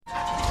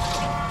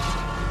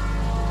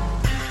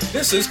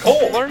This is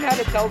Cole. Learn how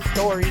to tell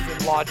stories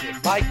in logic.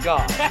 My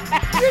God.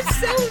 You're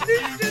selling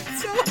this shit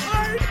so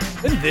hard.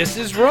 And this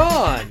is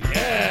Ron.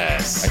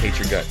 Yes. I hate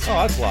your guts.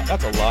 Oh,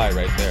 that's a lie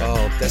right there.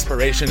 Oh,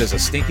 desperation is a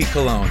stinky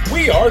cologne.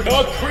 We are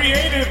the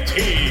creative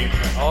team.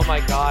 Oh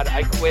my God,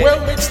 I quit.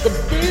 Well, it's the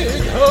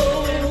big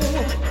ho.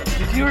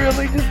 Did you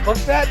really just book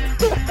that?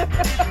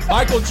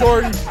 Michael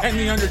Jordan and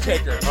The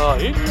Undertaker.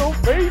 In your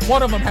face.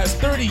 One of them has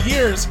 30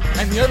 years,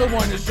 and the other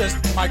one is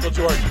just Michael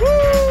Jordan.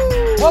 Woo!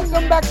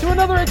 Welcome back to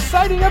another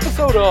exciting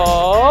episode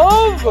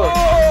of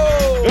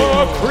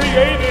The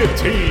Creative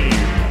Team.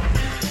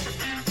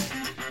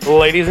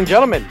 Ladies and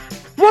gentlemen,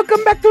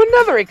 welcome back to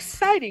another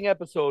exciting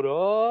episode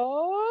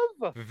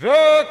of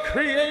The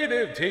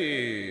Creative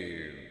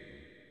Team.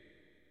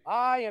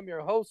 I am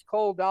your host,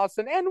 Cole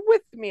Dawson, and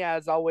with me,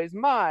 as always,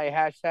 my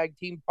hashtag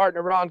team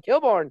partner, Ron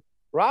Kilborn.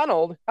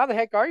 Ronald, how the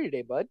heck are you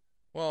today, bud?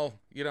 Well,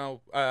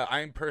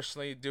 I'm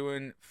personally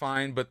doing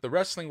fine, but the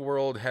wrestling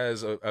world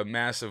has a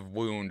massive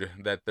wound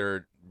that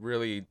they're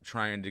really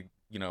trying to,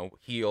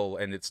 heal,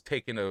 and it's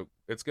going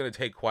to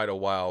take quite a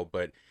while,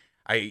 but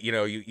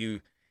you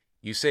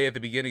say at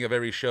the beginning of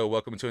every show,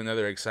 welcome to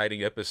another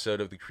exciting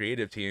episode of the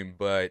Creative Team,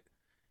 but,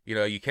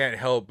 you can't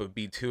help but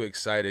be too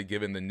excited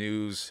given the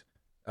news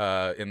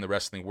in the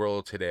wrestling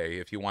world today,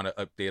 if you want to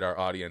update our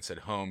audience at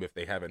home if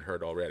they haven't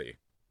heard already.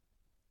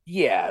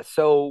 Yeah,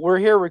 so we're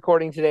here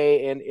recording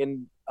today,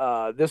 and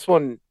this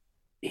one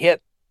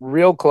hit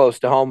real close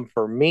to home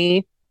for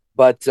me,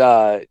 but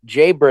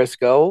Jay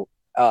Briscoe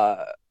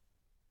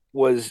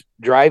was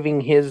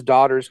driving his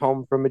daughters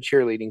home from a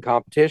cheerleading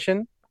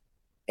competition,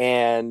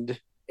 and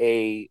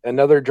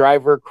another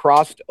driver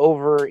crossed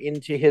over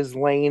into his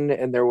lane,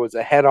 and there was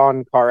a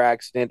head-on car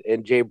accident,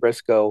 and Jay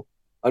Briscoe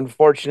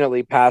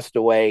unfortunately passed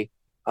away.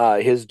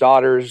 His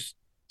daughters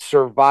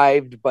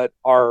survived, but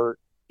are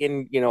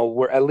in,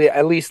 were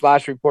at least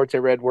last reports I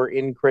read were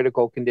in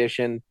critical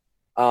condition.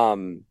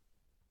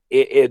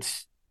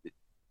 It's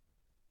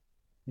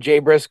Jay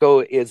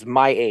Briscoe is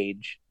my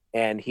age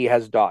and he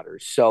has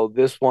daughters. So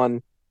this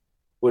one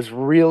was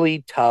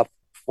really tough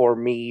for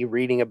me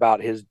reading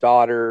about his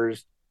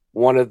daughters.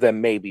 One of them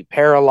may be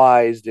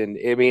paralyzed. And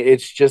I mean,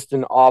 it's just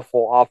an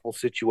awful, awful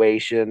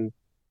situation.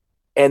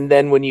 And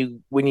then when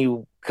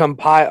you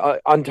compile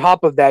on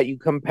top of that, you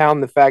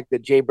compound the fact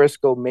that Jay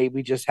Briscoe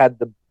maybe just had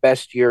the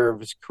best year of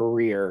his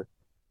career,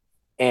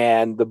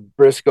 and the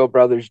Briscoe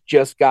brothers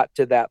just got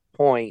to that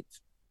point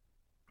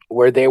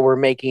where they were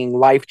making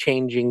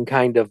life-changing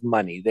kind of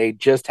money. They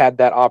just had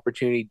that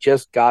opportunity,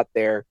 just got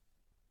there,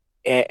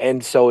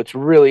 and so it's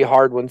really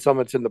hard when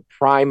someone's in the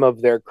prime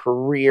of their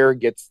career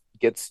gets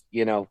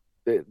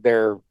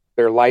their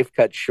life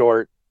cut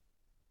short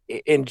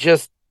in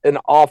just an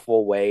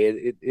awful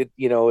way.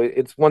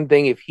 It's one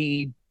thing if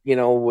he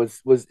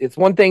it's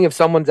one thing if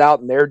someone's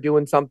out and they're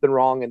doing something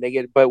wrong and they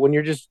get, but when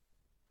you're just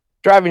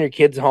driving your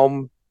kids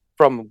home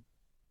from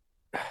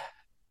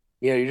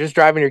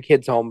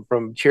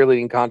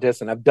cheerleading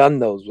contests, and I've done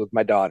those with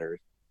my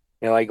daughters.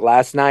 Like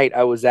last night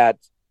I was at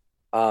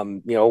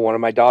one of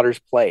my daughter's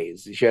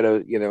plays. She had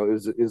it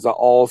was an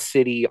all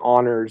city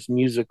honors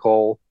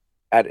musical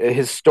at a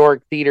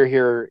historic theater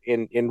here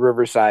in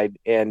Riverside,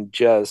 and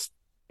just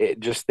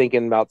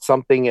thinking about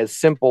something as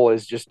simple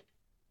as just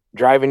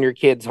driving your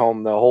kids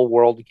home, the whole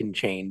world can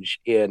change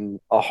in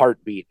a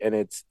heartbeat. And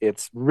it's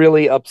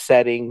really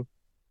upsetting.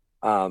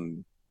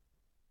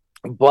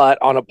 But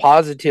on a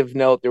positive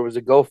note, there was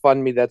a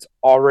GoFundMe that's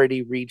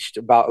already reached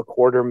about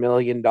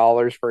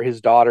 $250,000 for his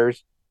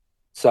daughters.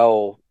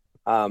 So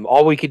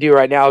all we could do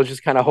right now is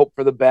just kind of hope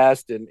for the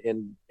best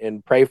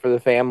and pray for the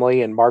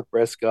family and Mark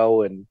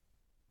Briscoe. And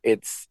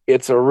it's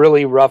a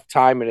really rough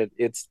time, and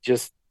it's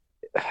just,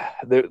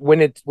 when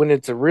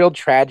it's a real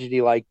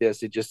tragedy like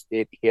this,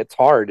 it hits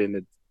hard, and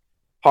it's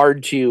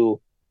hard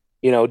to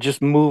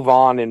just move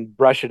on and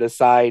brush it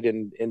aside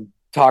and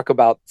talk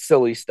about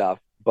silly stuff.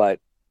 But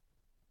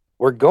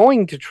we're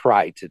going to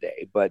try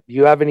today. But do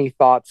you have any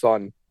thoughts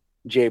on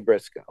Jay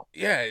Briscoe?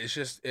 Yeah,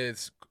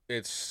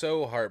 it's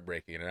so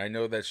heartbreaking, and I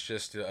know that's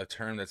just a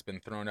term that's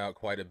been thrown out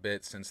quite a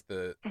bit since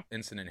the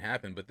incident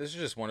happened, but this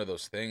is just one of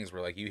those things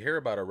where, like, you hear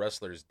about a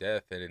wrestler's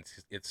death and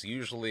it's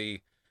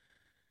usually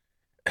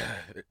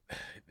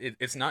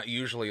it's not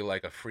usually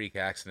like a freak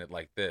accident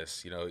like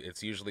this.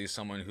 It's usually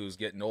someone who's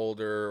getting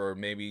older or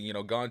maybe,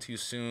 gone too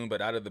soon,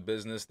 but out of the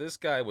business. This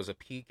guy was a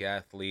peak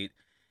athlete,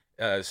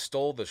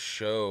 stole the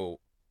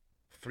show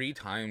 3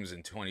 times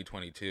in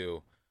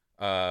 2022,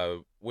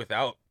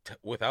 without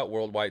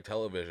worldwide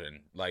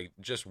television, like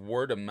just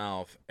word of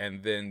mouth,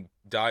 and then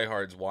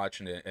diehards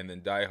watching it, and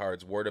then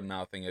diehards word of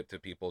mouthing it to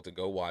people to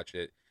go watch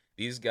it.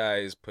 These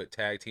guys put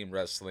tag team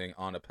wrestling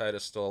on a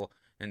pedestal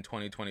in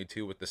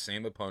 2022 with the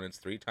same opponents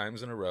 3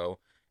 times in a row,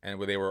 and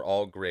where they were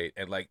all great.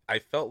 And like, I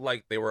felt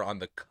like they were on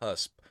the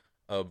cusp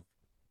of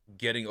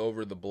getting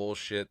over the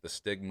bullshit, the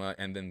stigma,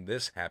 and then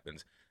this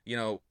happens.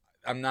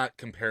 I'm not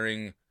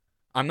comparing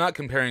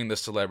the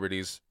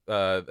celebrities,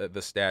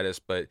 the status,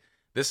 but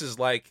this is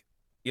like,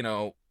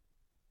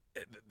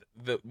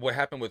 what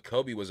happened with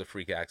Kobe was a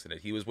freak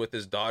accident. He was with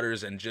his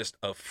daughters and just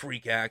a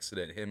freak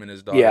accident. Him and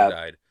his daughter Yeah.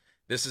 died.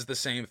 This is the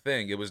same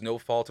thing. It was no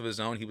fault of his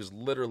own. He was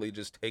literally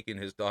just taking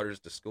his daughters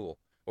to school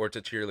or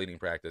to cheerleading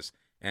practice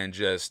and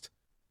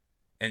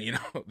you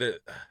know,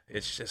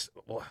 it's just,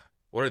 what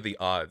are the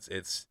odds?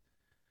 It's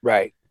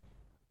Right.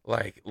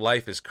 like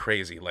life is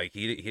crazy. Like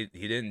he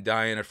didn't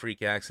die in a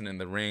freak accident in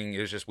the ring.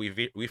 It's just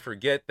we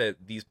forget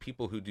that these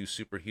people who do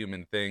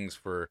superhuman things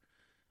for,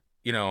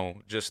 you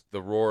know, just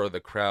the roar of the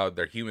crowd,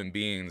 they're human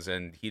beings,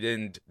 and he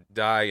didn't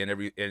die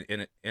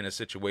in a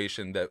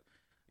situation that,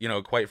 you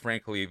know, quite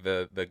frankly,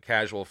 the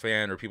casual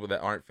fan or people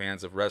that aren't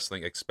fans of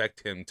wrestling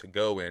expect him to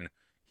go in.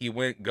 He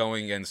went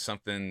going in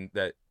something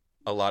that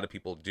a lot of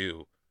people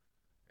do,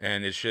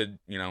 and it should,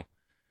 you know,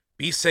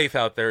 be safe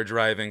out there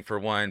driving for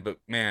one, but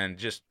man,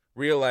 just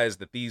realize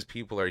that these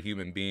people are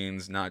human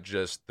beings, not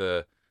just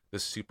the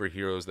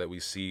superheroes that we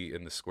see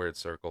in the squared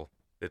circle.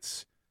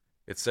 It's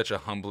such a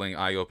humbling,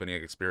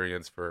 eye-opening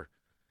experience for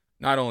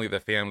not only the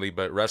family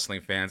but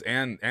wrestling fans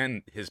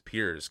and his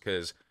peers,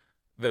 because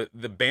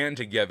the band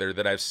together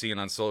that I've seen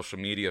on social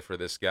media for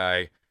this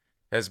guy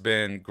has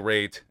been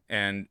great.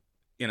 And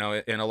you know,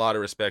 in a lot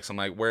of respects, I'm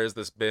like, where has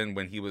this been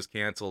when he was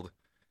canceled?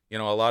 You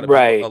know, a lot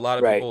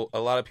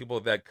of people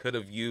that could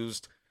have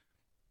used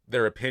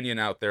their opinion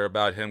out there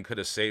about him could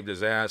have saved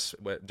his ass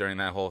during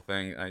that whole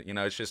thing. You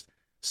know, it's just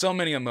so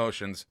many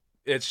emotions.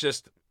 It's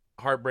just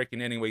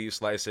heartbreaking any way you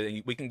slice it.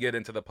 And we can get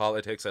into the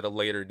politics at a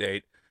later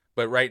date,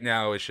 but right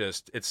now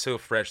it's so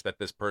fresh that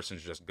this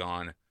person's just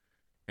gone.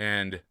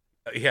 And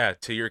yeah,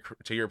 to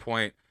your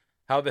point,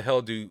 how the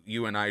hell do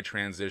you and I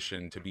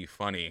transition to be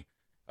funny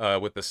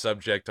with the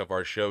subject of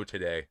our show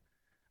today?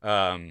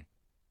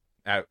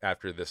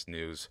 After this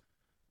news,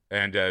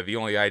 and the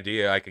only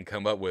idea I can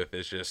come up with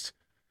is just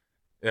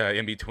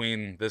in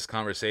between this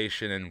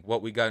conversation and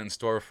what we got in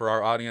store for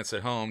our audience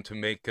at home to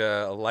make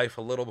life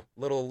a little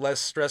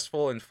less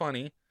stressful and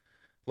funny,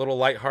 a little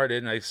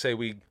lighthearted. And I say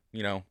we,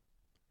 you know,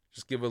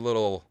 just give a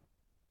little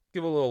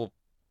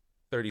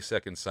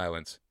 30-second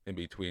silence in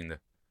between the.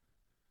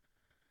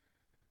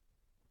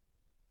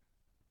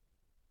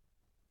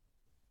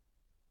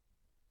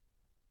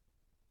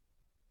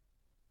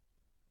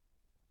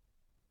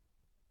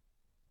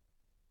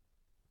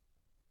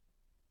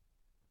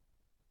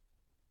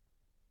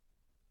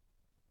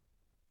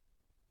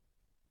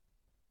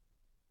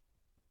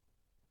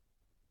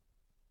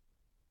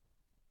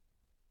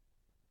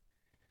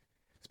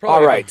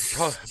 All right.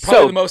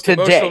 Probably the most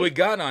today, emotional we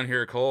got on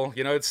here, Cole.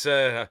 You know, it's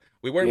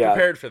we weren't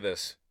prepared for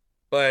this.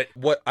 But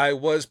what I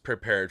was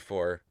prepared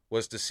for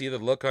was to see the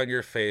look on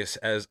your face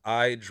as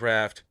I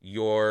draft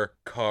your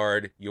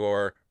card,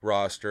 your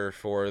roster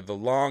for the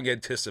long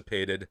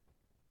anticipated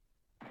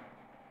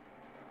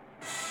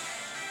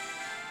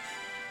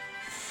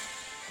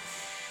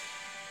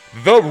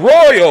The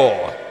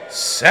Royal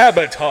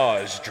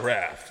Sabotage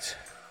Draft.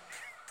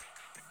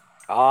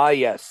 Ah,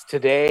 yes.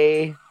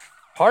 Today,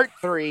 part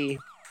 3,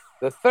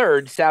 the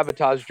third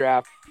Sabotage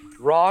Draft.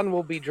 Ron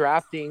will be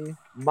drafting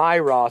my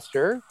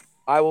roster.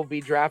 I will be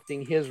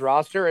drafting his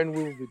roster, and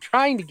we will be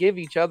trying to give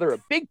each other a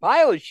big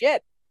pile of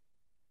shit.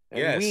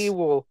 And we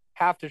will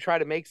have to try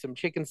to make some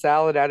chicken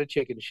salad out of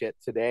chicken shit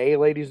today,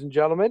 ladies and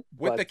gentlemen.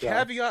 With the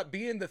caveat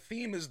being the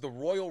theme is the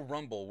Royal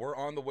Rumble. We're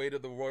on the way to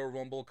the Royal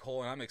Rumble,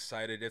 Cole, and I'm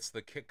excited. It's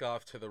the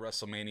kickoff to the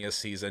WrestleMania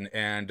season,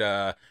 and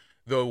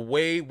the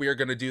way we're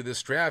going to do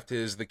this draft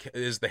is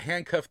the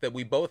handcuff that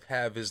we both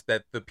have is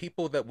that the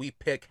people that we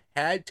pick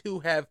had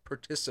to have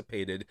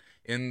participated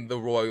in the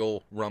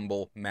Royal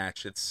Rumble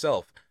match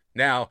itself.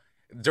 Now,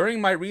 during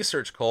my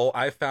research, Cole,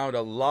 I found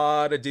a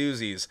lot of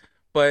doozies.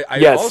 But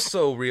I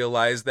also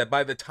realized that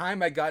by the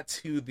time I got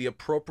to the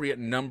appropriate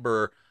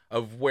number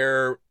of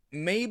where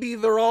maybe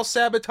they're all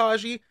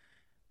sabotagey,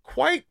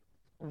 quite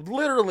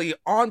literally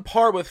on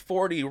par with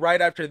 40 right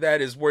after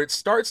that is where it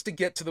starts to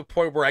get to the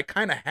point where I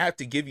kind of have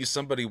to give you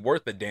somebody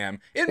worth a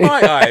damn, in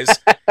my eyes.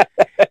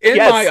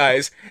 My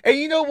eyes. And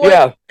you know what?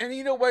 Yeah. And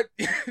you know what?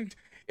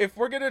 If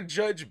we're going to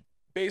judge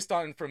based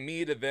on from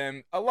me to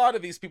them, a lot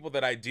of these people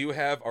that I do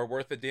have are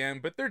worth a damn,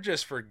 but they're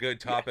just for good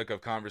topic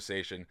of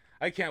conversation.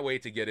 I can't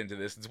wait to get into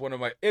this.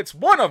 It's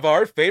one of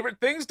our favorite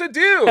things to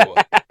do.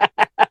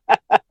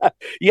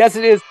 Yes,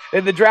 it is.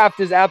 And the draft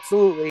is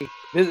absolutely,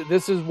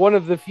 this is one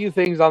of the few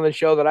things on the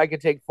show that I can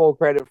take full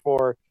credit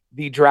for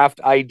the draft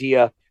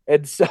idea.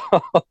 And so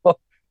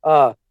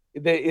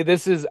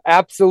this is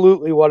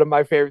absolutely one of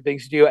my favorite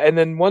things to do. And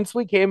then once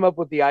we came up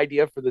with the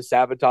idea for the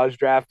Sabotage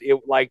Draft,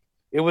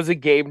 it was a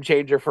game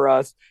changer for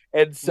us.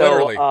 And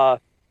so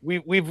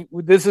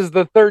this is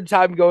the third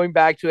time going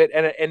back to it.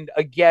 And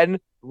again,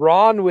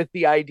 Ron with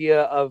the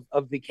idea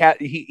of the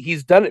cat,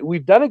 he's done it.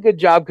 We've done a good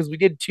job because we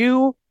did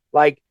 2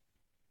 like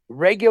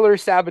regular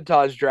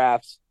Sabotage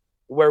drafts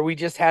where we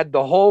just had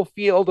the whole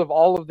field of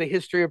all of the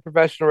history of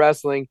professional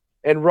wrestling.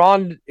 And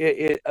Ron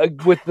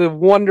with the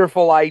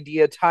wonderful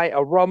idea,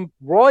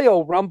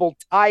 Royal Rumble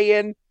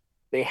tie-in,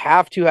 they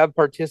have to have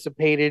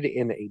participated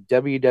in a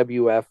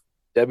WWE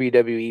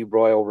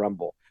Royal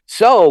Rumble.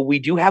 So we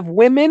do have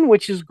women,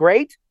 which is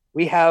great.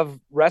 We have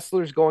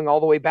wrestlers going all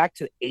the way back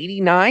to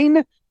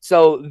 89.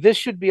 So this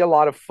should be a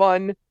lot of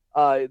fun.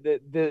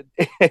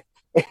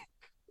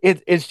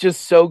 It's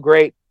just so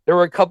great. There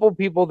were a couple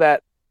people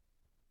that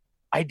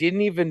I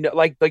didn't even know,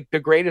 like the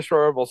greatest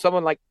Royal Rumble.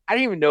 Someone like I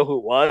didn't even know who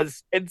it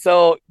was, and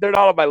so they're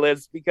not on my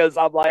list because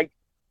I'm like,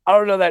 I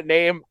don't know that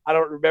name. I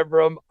don't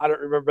remember them. I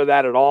don't remember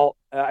that at all.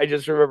 I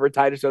just remember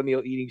Titus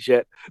O'Neil eating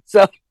shit.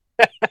 So,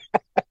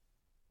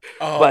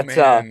 Oh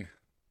man.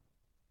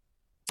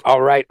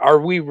 All right, are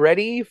we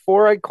ready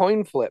for a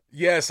coin flip?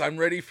 Yes, I'm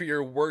ready for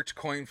your worked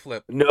coin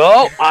flip.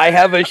 No, I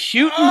have a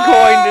shooting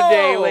coin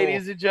today,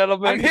 ladies and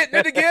gentlemen. I'm hitting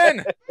it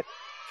again.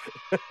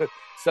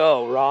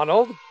 So,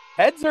 Ronald,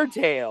 heads or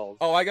tails?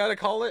 Oh, I gotta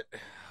call it?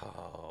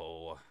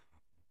 Oh.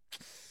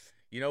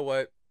 You know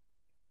what?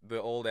 The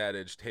old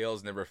adage,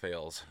 tails never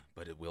fails,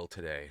 but it will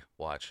today.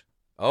 Watch.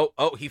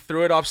 Oh, he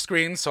threw it off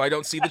screen so I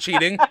don't see the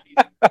cheating.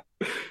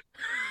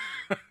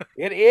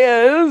 It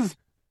is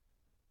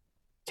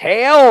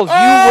tails. You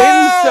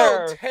win,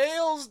 sir.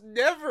 Tails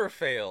never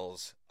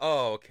fails.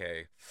 Oh,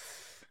 okay.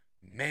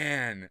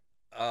 Man.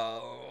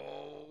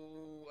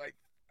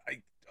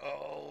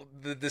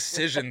 The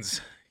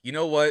decisions. You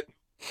know what?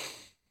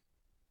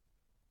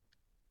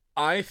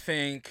 I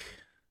think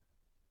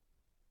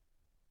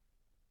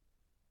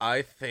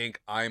I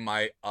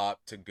might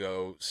opt to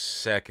go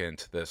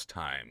second this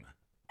time.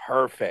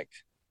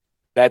 Perfect.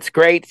 That's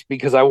great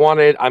because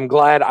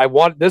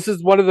this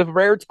is one of the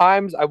rare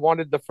times I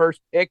wanted the first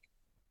pick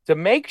to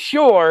make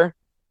sure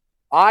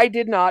I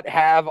did not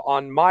have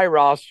on my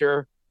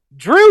roster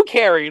Drew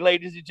Carey,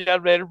 ladies and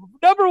gentlemen.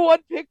 Number one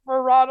pick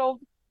for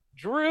Ronald,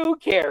 Drew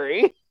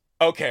Carey.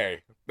 Okay.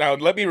 Now,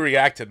 let me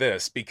react to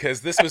this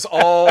because this was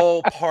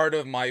all part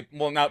of my,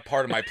 well, not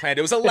part of my plan.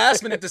 It was a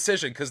last-minute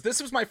decision because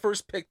this was my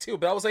first pick, too.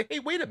 But I was like, hey,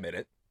 wait a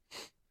minute.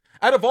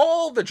 Out of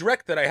all the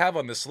direct that I have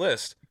on this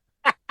list,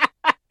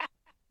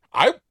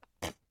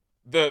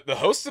 the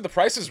host of The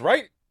Price is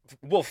Right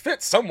will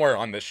fit somewhere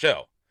on this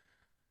show.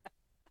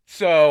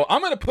 So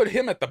I'm going to put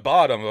him at the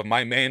bottom of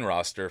my main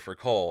roster for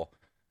Cole.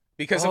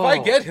 Because if I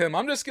get him,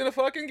 I'm just going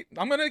to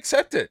I'm going to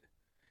accept it.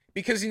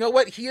 Because you know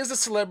what? He is a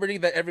celebrity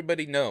that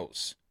everybody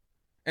knows.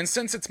 And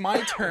since it's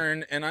my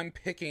turn and I'm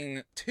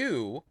picking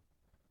two,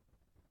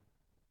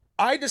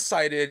 I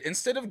decided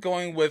instead of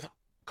going with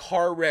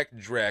car wreck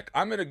Drek,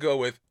 I'm going to go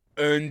with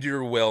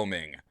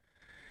underwhelming.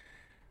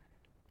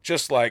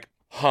 Just like,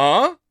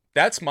 huh?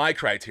 That's my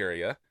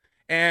criteria.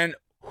 And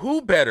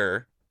who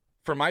better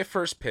for my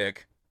first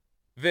pick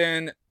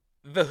than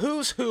the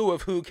who's who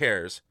of Who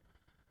Cares?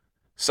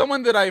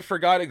 Someone that I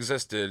forgot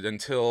existed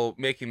until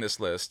making this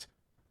list.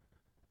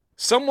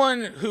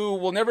 Someone who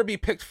will never be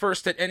picked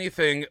first at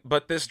anything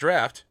but this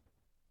draft.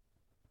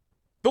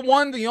 The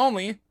one, the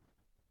only,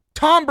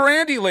 Tom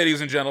Brady,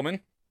 ladies and gentlemen.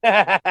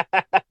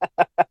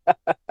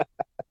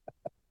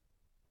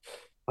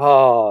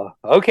 Oh,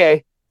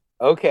 okay.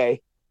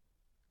 Okay.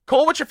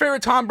 Cole, what's your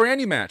favorite Tom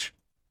Brady match?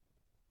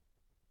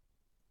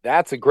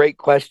 That's a great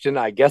question.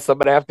 I guess I'm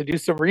going to have to do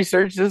some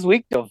research this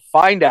week to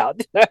find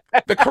out.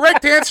 The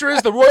correct answer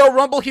is the Royal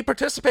Rumble he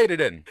participated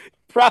in.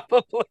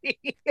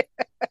 Probably.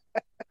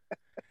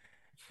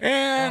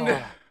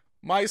 And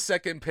my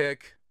second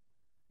pick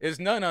is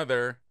none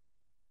other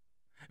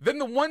than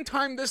the one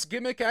time this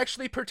gimmick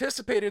actually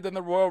participated in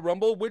the Royal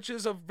Rumble, which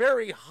is a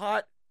very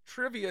hot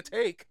trivia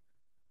take.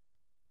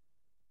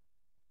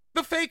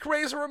 The fake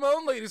Razor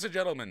Ramon, ladies and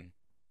gentlemen.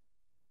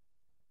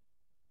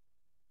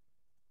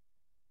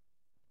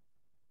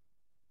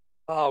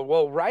 Oh,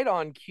 well, right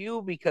on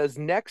cue, because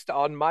next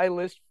on my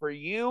list for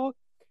you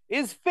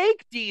is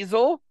fake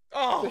Diesel.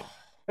 Oh.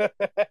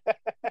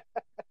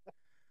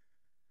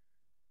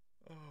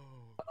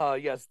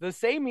 Yes, the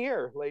same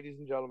year, ladies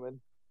and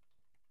gentlemen.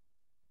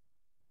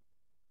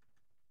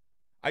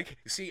 I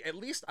see. At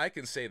least I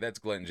can say that's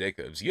Glenn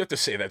Jacobs. You have to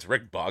say that's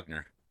Rick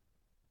Bogner.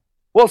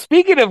 Well,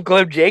 speaking of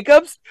Glenn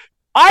Jacobs,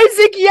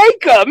 Isaac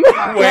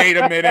Yankem. Wait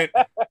a minute.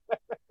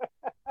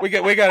 We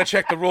got to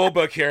check the rule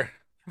book here.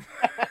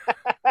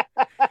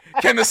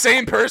 Can the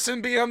same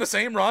person be on the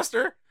same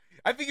roster?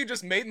 I think you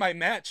just made my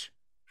match.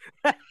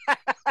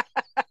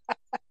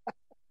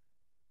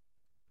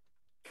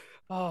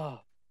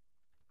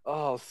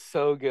 Oh,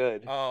 so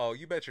good. Oh,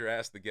 you bet your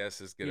ass the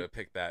guest is going to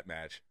pick that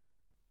match.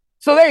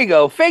 So there you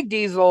go. Fake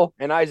Diesel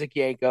and Isaac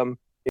Yankem.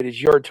 It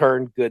is your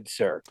turn, good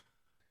sir.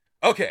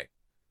 Okay,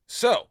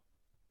 so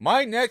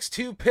my next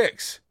two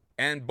picks.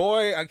 And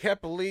boy, I can't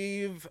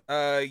believe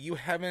you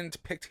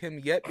haven't picked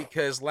him yet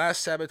because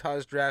last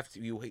Sabotage Draft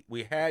you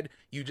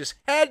just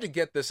had to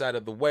get this out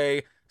of the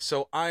way.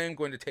 So I am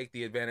going to take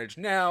the advantage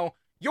now.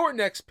 Your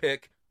next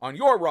pick on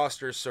your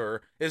roster,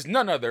 sir, is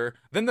none other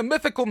than the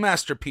mythical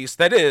masterpiece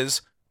that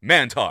is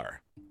Mantar.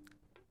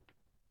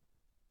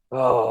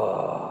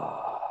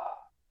 Oh,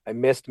 I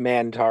missed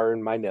Mantar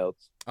in my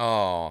notes.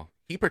 Oh,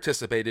 he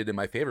participated in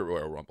my favorite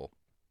Royal Rumble.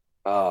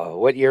 Oh,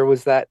 what year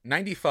was that?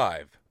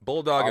 95.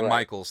 Bulldog and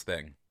Michaels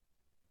thing.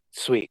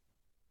 Sweet.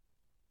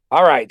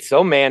 All right,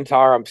 so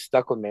Mantar. I'm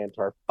stuck with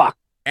Mantar. Fuck.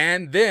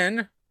 And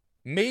then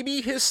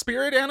maybe his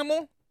spirit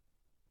animal?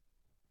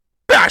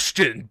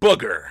 Bastion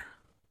Booger.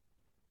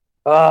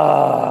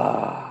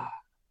 Ah,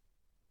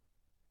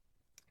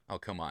 Oh,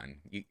 come on.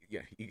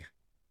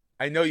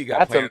 I know you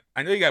got plans.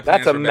 I know you got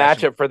that's plans a for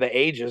Bastion. matchup for the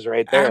ages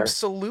right there.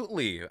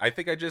 Absolutely. I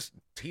think I just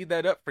teed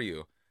that up for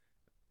you.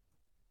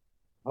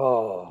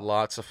 Oh,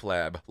 Lots of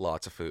flab,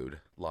 lots of food,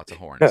 lots of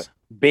horns.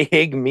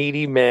 big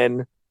meaty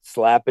men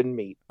slapping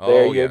meat.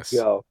 There Oh, you yes.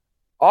 go.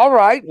 All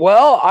right.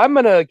 Well, I'm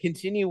gonna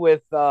continue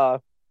with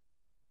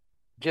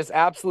just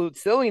absolute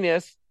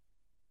silliness.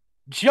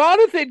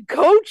 Jonathan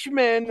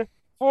Coachman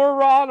for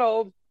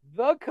Ronald,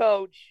 the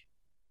coach.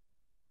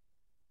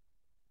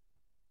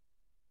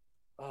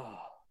 Oh.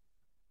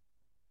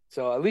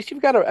 So at least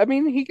you've got I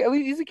mean,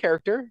 he's a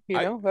character,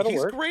 that'll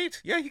He's work.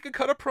 great. Yeah, he could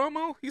cut a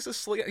promo. He's a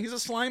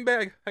slime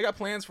bag. I got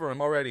plans for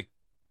him already.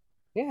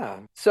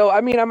 Yeah. So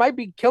I mean, I might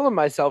be killing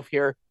myself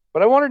here,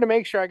 but I wanted to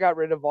make sure I got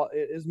rid of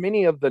as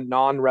many of the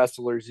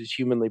non-wrestlers as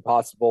humanly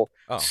possible.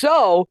 Oh.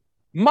 So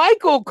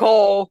Michael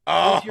Cole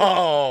was your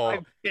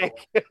Oh.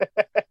 pick.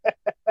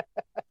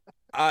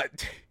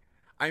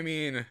 I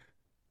mean,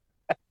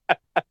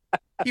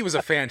 he was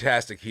a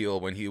fantastic heel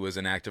when he was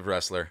an active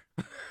wrestler.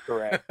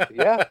 Correct.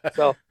 Yeah.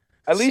 So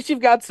at least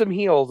you've got some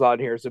heels on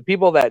here, so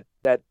people that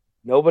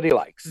nobody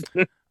likes.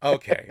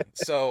 Okay.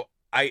 So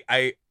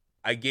I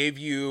gave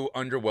you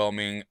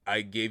underwhelming.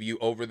 I gave you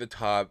over the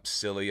top,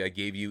 silly. I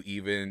gave you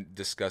even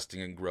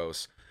disgusting and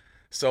gross.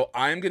 So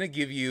I'm gonna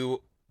give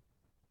you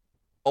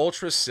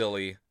ultra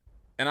silly,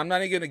 and I'm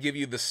not even gonna give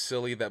you the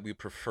silly that we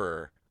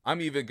prefer.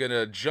 I'm even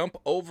gonna jump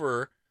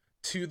over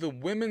to the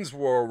women's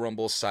Royal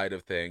Rumble side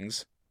of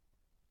things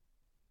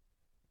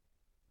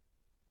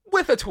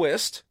with a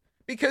twist,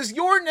 because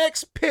your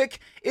next pick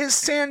is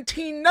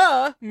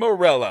Santina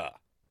Marella.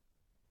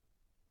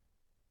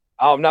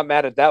 Oh, I'm not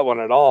mad at that one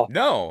at all.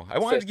 No, I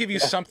wanted to give you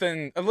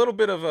something, a little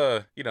bit of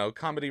a,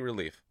 comedy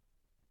relief.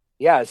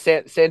 Yeah,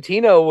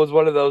 Santino was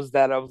one of those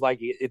that I was like,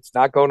 it's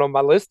not going on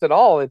my list at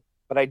all.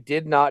 But I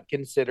did not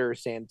consider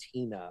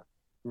Santina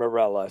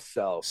Marella.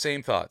 So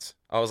same thoughts.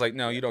 I was like,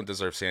 no, you don't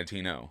deserve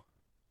Santino.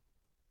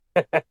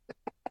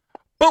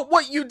 But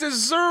what you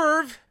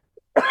deserve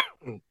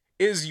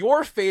is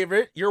your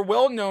favorite, your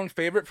well-known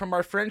favorite from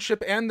our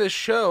friendship and this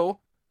show.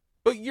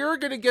 But you're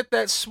going to get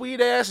that sweet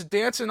ass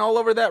dancing all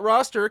over that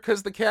roster,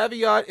 because the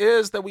caveat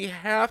is that we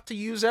have to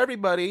use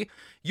everybody.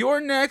 Your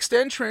next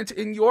entrant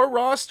in your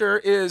roster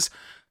is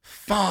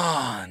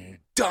Fandango.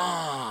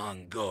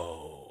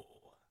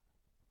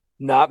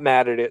 Not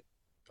mad at it.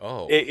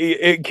 Oh.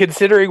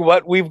 Considering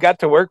what we've got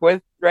to work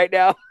with right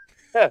now,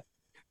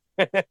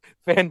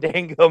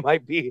 Fandango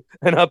might be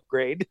an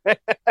upgrade.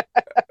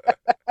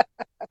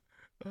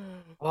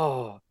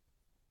 Oh.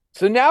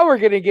 So now we're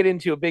going to get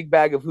into a big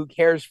bag of who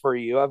cares for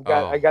you.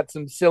 I got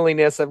some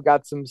silliness. I've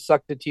got some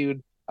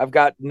suctitude. I've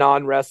got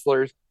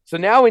non-wrestlers. So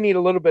now we need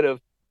a little bit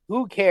of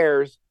who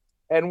cares.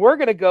 And we're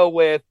going to go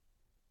with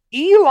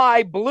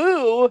Eli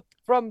Blue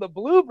from the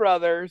Blue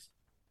Brothers.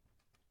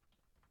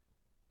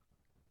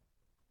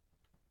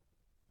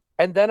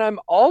 And then I'm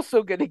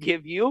also going to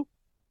give you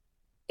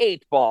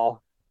 8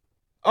 Ball.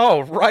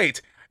 Oh, right.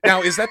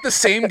 Now, is that the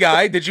same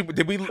guy? Did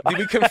we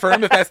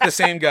confirm if that's the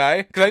same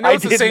guy? Because I know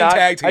it's the same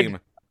tag team.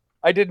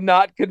 I did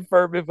not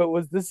confirm if it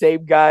was the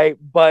same guy,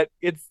 but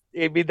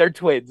they're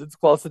twins. It's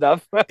close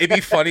enough. It'd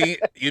be funny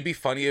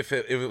if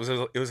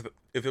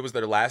it was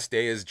their last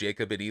day as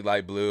Jacob and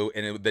Eli Blue,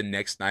 and the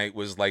next night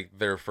was like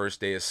their first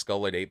day as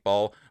Skull and 8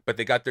 Ball, but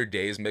they got their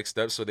days mixed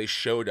up, so they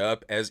showed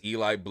up as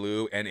Eli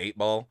Blue and 8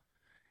 Ball.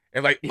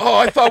 And like, oh,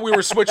 I thought we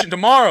were switching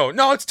tomorrow.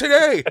 No, it's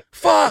today.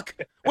 Fuck.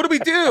 What do we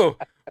do?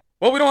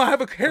 Well, we don't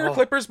have hair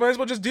clippers. Might as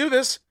well just do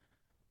this.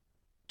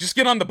 Just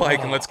get on the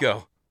bike and let's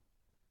go.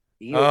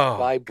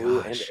 Eli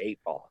Blue and 8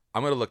 Ball.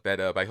 I'm gonna look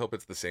that up. I hope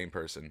it's the same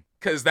person,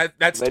 because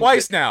that's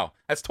twice now.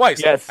 That's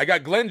twice. Yes. I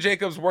got Glenn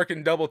Jacobs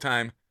working double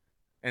time,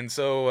 and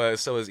so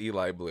is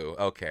Eli Blue.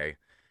 Okay.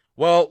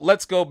 Well,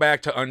 let's go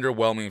back to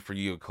underwhelming for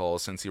you, Cole,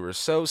 since you were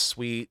so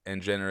sweet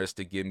and generous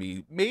to give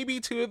me maybe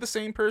 2 of the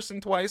same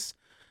person twice.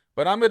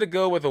 But I'm gonna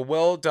go with a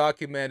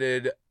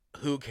well-documented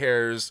who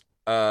cares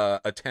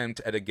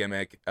attempt at a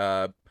gimmick.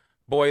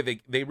 Boy,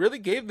 they really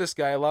gave this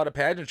guy a lot of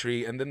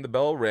pageantry, and then the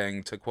bell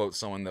rang, to quote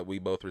someone that we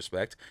both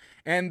respect.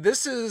 And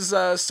this is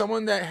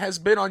someone that has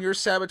been on your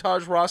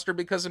Sabotage roster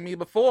because of me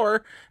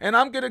before, and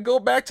I'm going to go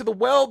back to the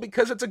well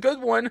because it's a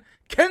good one,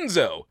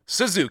 Kenzo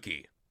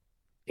Suzuki.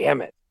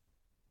 Damn it.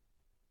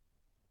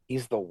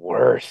 He's the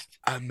worst.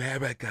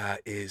 America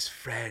is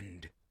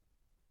friend.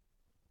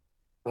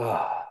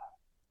 That's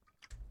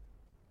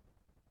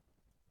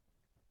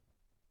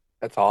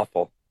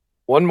awful.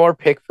 One more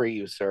pick for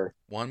you, sir.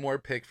 One more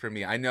pick for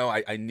me. I know,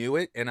 I knew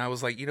it, and I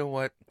was like, you know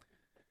what?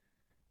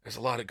 There's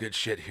a lot of good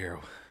shit here.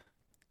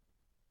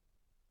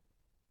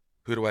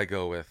 Who do I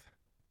go with?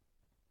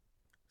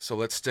 So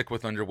let's stick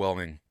with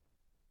underwhelming.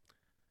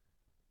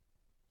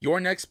 Your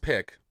next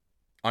pick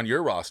on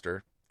your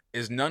roster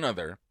is none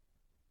other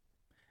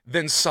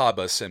than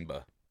Saba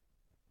Simba.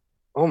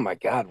 Oh my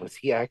God, was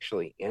he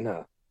actually in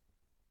a...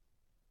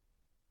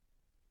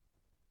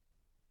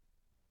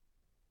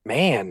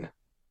 Man.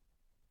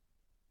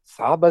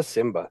 Saba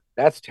Simba.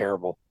 That's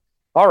terrible.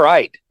 All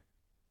right.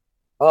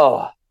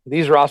 Oh,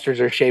 these rosters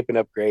are shaping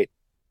up great.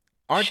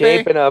 Aren't they?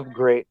 Shaping up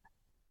great.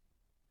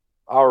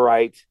 All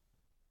right.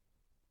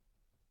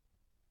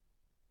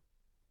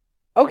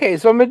 Okay,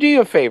 so I'm gonna do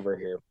you a favor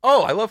here.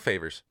 Oh, I love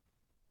favors.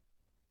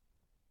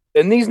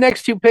 And these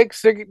next two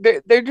picks,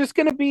 they're just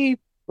gonna be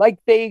like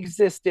they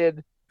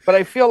existed, but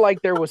I feel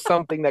like there was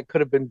something that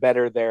could have been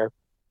better there.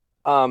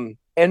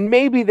 And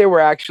maybe they were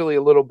actually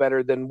a little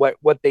better than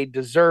what they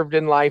deserved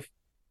in life,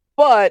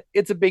 but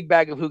it's a big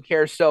bag of who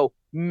cares. So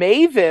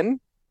Maven,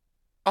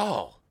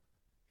 Oh,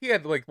 he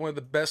had like one of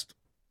the best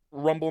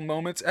Rumble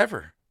moments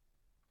ever.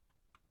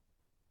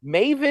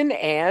 Maven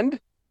and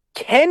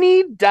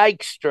Kenny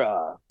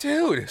Dykstra.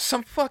 Dude,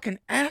 some fucking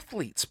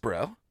athletes,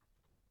 bro.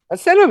 I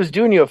said I was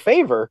doing you a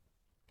favor.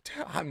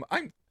 Dude,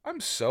 I'm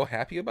so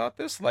happy about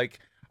this. Like,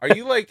 are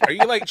you like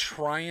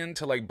trying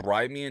to like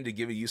bribe me into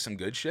giving you some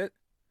good shit?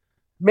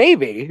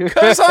 Maybe.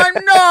 Cause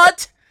I'm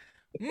not.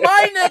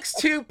 My next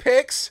two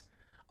picks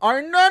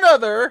are none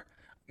other.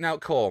 Now,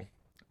 Cole,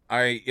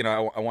 I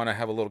want to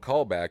have a little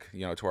callback,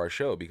 to our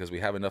show because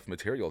we have enough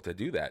material to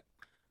do that.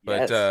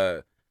 But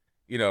Yes.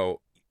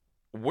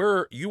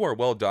 you are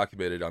well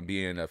documented on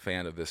being a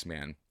fan of this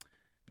man.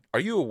 Are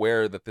you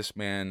aware that this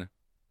man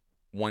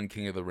won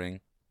King of the Ring?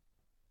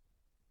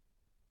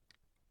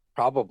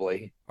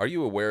 Probably. Are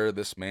you aware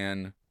this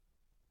man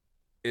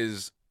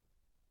is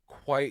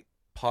quite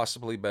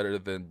possibly better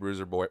than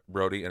Bruiser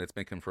Brody, and it's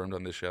been confirmed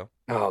on this show?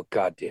 Oh,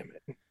 God damn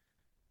it.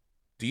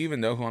 Do you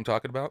even know who I'm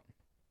talking about?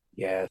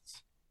 Yes.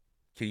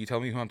 Can you tell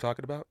me who I'm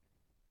talking about?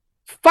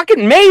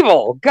 Fucking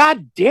Mabel.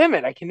 God damn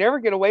it. I can never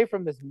get away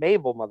from this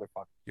Mabel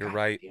motherfucker. You're God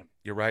right. damn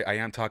You're right. I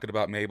am talking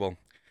about Mabel.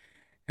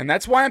 And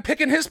that's why I'm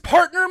picking his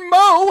partner,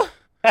 Mo,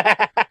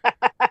 it.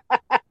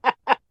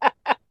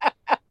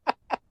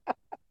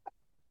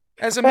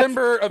 as a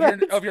member of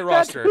your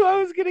That's roster. who I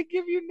was gonna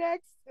give you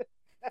next.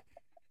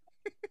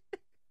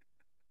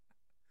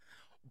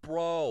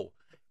 Bro,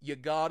 you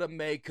gotta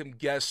make him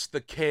guess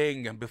the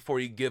king before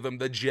you give him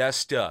the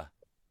jester.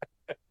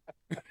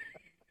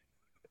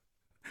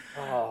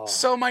 Oh.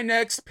 So my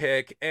next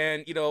pick,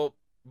 and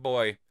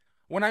boy,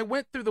 when I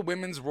went through the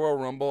women's Royal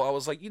Rumble, I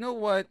was like, you know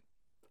what?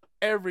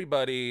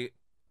 Everybody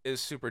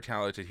is super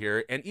talented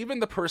here, and even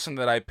the person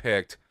that I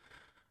picked,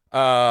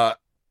 uh,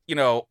 you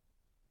know,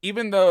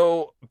 even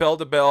though Belle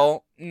to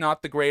Belle,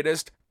 not the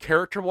greatest,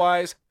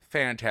 character-wise,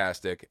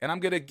 fantastic. And I'm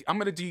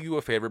gonna do you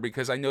a favor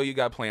because I know you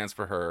got plans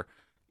for her,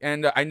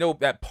 and I know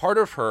that part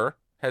of her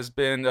has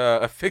been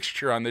a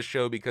fixture on this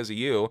show because of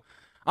you.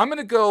 I'm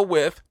gonna go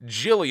with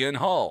Jillian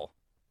Hall.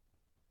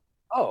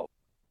 Oh.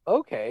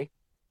 Okay.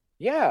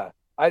 Yeah.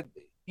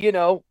 You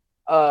know,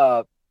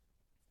 uh,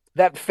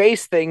 that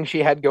face thing she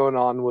had going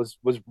on was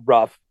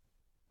rough.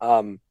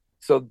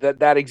 So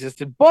that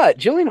existed, but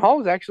Jillian Hall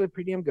was actually a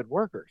pretty damn good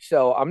worker.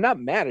 So I'm not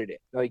mad at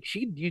it. Like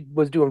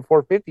was doing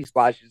 450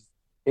 splashes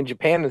in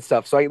Japan and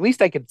stuff. So at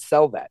least I could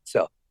sell that.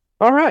 So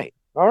all right,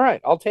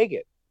 I'll take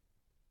it.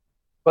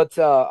 But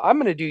I'm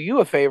going to do you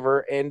a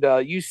favor, and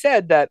you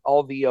said that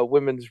all the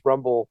women's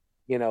Rumble,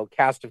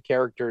 cast of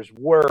characters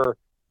were,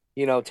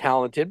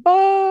 talented,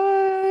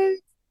 but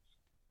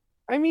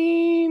I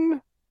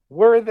mean,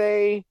 were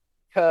they?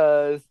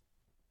 Because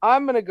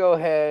I'm going to go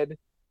ahead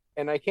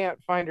and I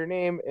can't find her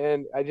name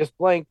and I just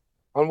blanked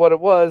on what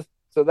it was.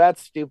 So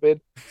that's stupid.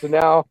 So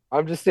now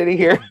I'm just sitting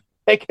here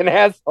like an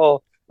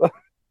asshole.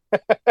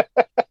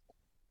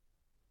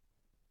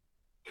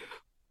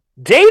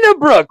 Dana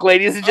Brooke,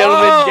 ladies and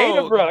gentlemen. Oh,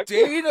 Dana Brooke.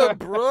 Dana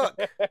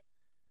Brooke.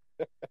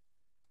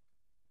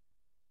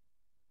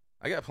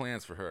 I got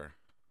plans for her.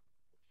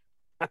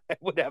 I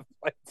would have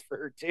plans for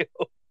her too.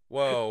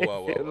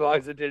 Whoa. As long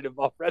as it didn't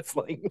involve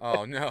wrestling.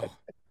 Oh, no.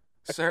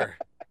 Sir,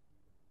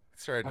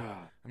 I'm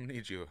going to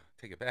need you to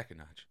take it back a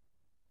notch.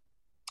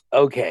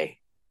 Okay.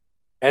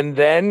 And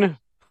then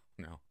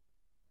No.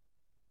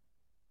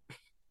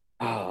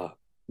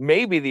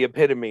 Maybe the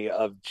epitome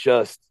of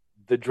just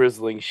the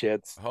drizzling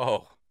shits.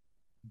 Oh.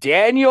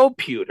 Daniel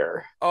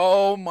Pewter.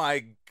 Oh,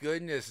 my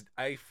goodness.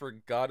 I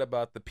forgot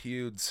about the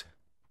peuds.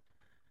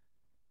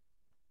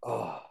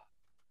 Oh.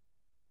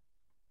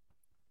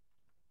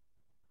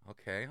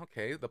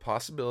 Okay. The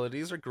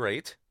possibilities are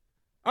great.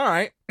 All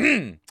right.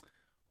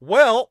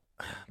 Well,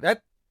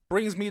 that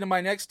brings me to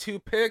my next two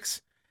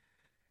picks.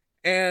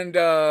 And,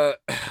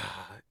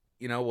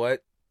 you know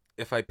what?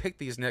 If I pick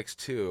these next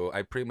two,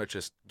 I pretty much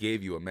just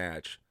gave you a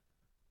match.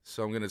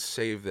 So I'm going to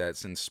save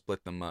that and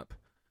split them up.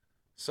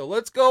 So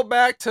let's go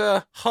back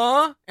to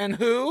huh and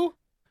who.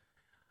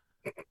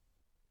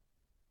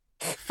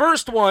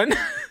 First one.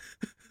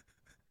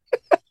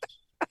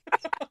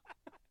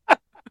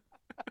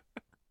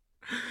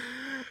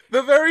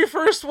 The very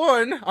first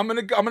one, I'm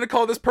gonna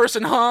call this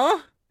person huh,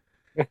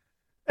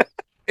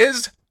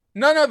 is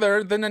none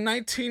other than the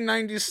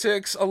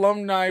 1996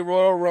 alumni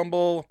Royal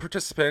Rumble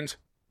participant,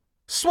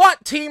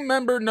 SWAT team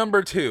member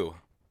number 2.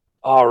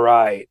 All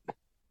right.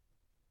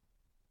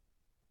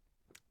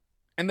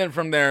 And then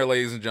from there,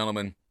 ladies and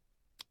gentlemen,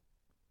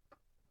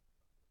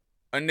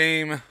 a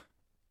name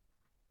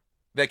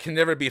that can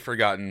never be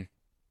forgotten.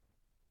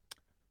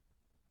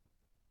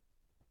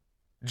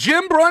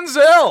 Jim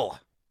Brunzell.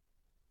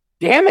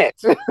 Damn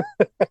it.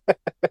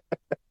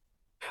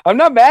 I'm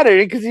not mad at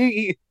it because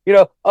he,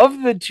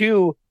 of the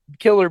two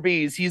killer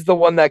bees, he's the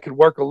one that could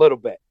work a little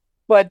bit.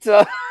 But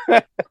tell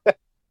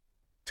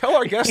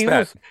our guest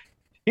that.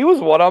 He was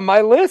one on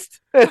my list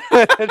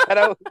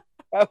that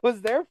I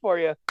was there for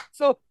you.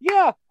 So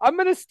yeah, I'm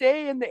gonna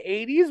stay in the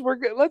 80s.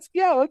 Let's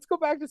go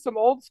back to some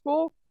old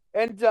school,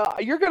 and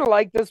you're gonna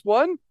like this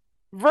one,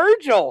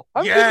 Virgil.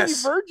 I'm giving you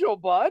Virgil,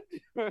 bud.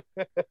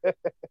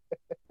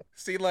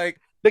 See,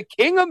 like the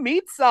king of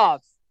meat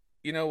sauce.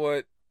 You know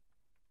what?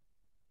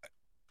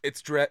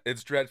 It's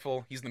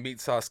dreadful. He's the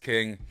meat sauce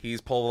king. He's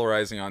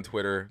polarizing on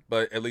Twitter,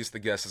 but at least the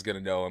guest is gonna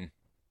know him.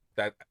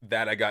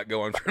 That I got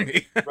going for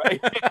me.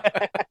 Right.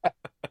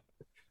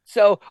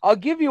 So I'll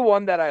give you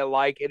one that I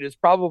like. It is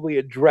probably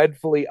a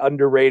dreadfully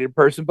underrated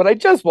person, but I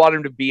just want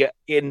him to be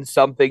in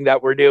something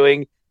that we're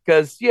doing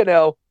because,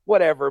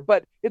 whatever.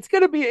 But it's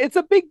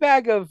a big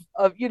bag of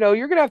you're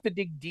going to have to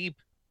dig deep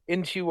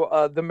into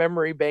the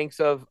memory banks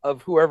of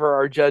whoever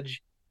our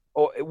judge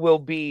will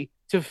be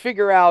to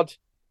figure out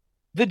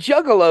the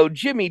Juggalo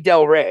Jimmy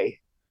Del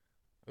Rey.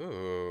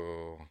 Ooh.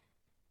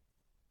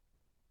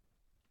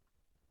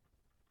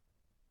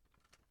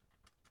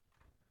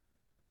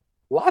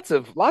 Lots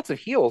of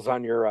heels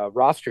on your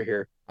roster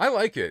here. I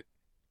like it.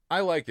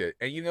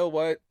 And you know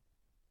what?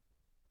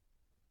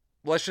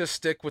 Let's just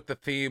stick with the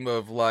theme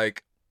of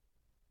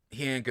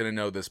he ain't gonna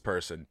know this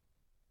person.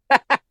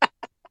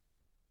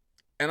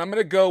 And I'm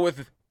gonna go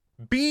with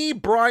B.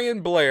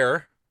 Brian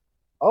Blair.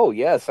 Oh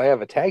yes, I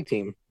have a tag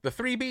team. The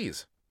 3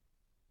 Bs.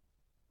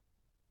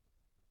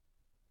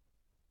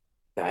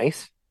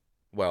 Nice.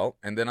 Well,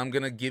 and then I'm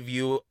gonna give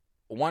you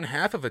one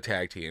half of a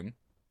tag team.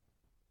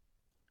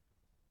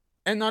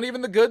 And not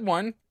even the good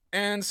one,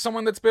 and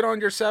someone that's been on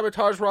your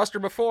Sabotage roster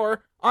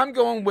before. I'm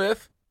going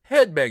with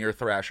Headbanger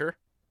Thrasher.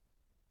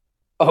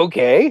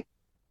 Okay.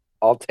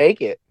 I'll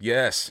take it.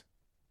 Yes.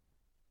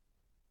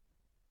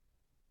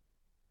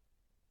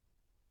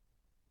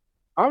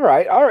 All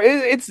right.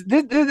 This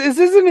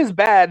isn't as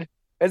bad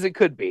as it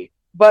could be,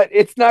 but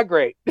it's not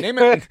great. Name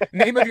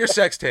of your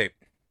sex tape.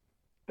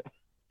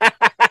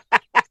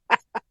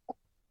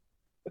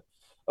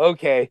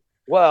 Okay.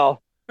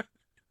 Well,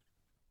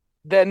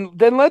 then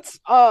let's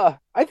I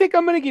think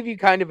I'm going to give you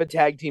kind of a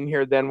tag team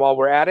here then while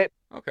we're at it.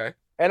 Okay.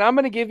 And I'm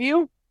going to give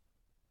you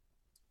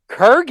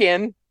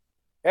Kurgan.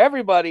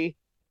 Everybody,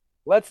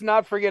 let's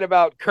not forget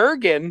about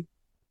Kurgan.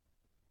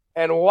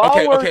 And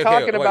while we're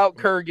talking about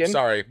Kurgan,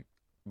 sorry,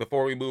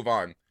 before we move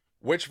on,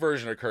 which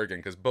version of Kurgan?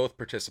 Because both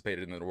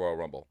participated in the Royal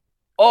Rumble.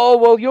 Oh,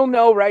 well, you'll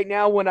know right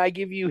now when I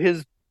give you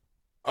his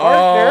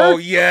partner. Oh,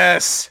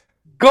 yes.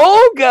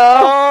 Golga.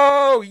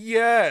 Oh,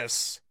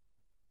 yes.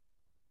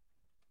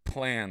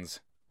 Plans.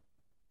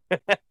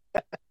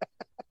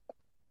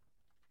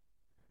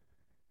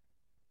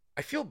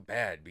 I feel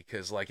bad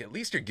because, at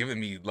least you're giving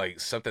me,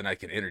 something I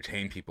can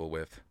entertain people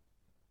with.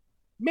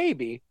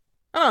 Maybe.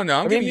 I don't know.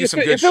 I'm giving you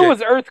some good shit. If it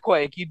was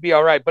Earthquake, you'd be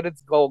all right, but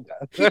it's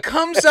Golga. He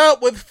comes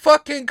out with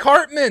fucking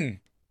Cartman.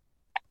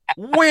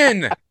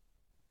 Win.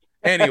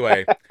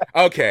 Anyway,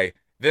 okay.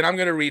 Then I'm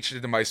going to reach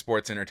into my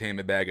sports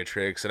entertainment bag of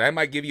tricks, and I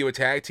might give you a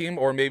tag team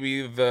or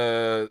maybe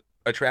the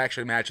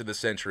attraction match of the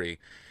century.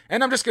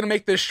 And I'm just going to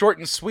make this short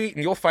and sweet,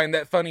 and you'll find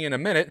that funny in a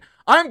minute.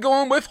 I'm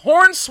going with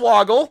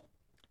Hornswoggle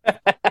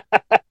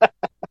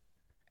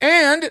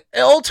and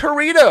El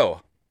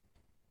Torito.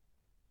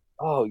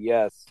 Oh,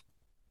 yes.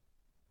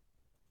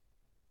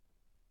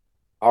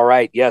 All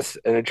right, yes,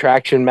 an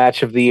attraction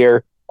match of the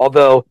year.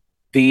 Although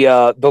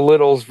the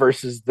Littles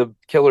versus the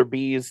Killer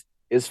Bees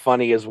is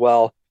funny as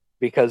well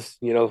because,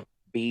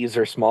 bees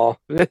are small.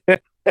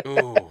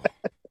 Ooh.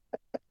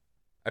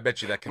 I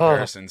bet you that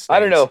comparison stays. I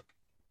don't know.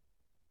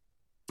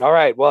 All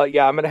right. Well,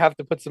 yeah, I'm going to have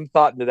to put some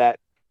thought into that.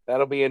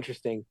 That'll be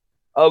interesting.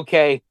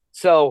 Okay.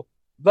 So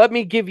let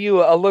me give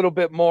you a little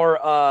bit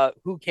more.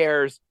 Who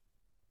cares?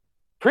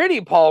 Pretty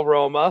Paul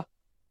Roma.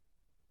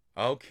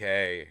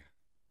 Okay.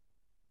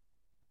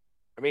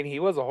 I mean, he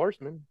was a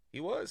horseman. He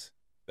was.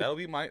 That'll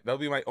be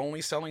my only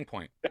selling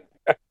point.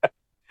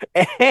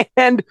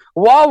 And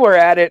while we're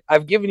at it,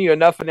 I've given you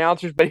enough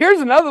announcers, but here's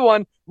another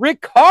one.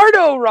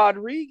 Ricardo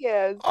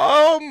Rodriguez.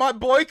 Oh, my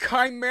boy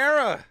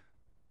Chimera.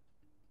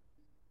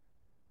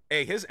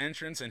 Hey, his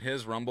entrance in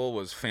his Rumble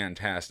was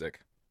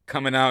fantastic.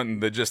 Coming out in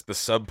the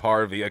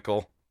subpar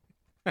vehicle.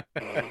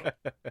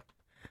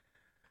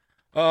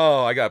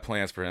 Oh, I got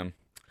plans for him.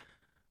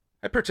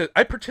 I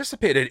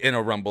participated in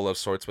a Rumble of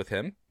sorts with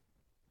him.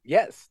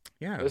 Yes.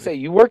 Yeah. I was say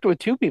you worked with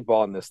 2 people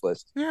on this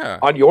list. Yeah.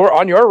 On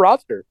your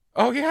roster.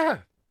 Oh yeah.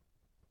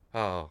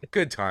 Oh,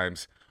 good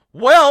times.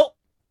 Well.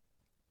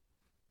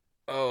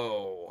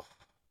 Oh.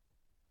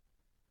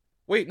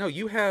 Wait, no,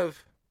 you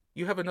have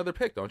another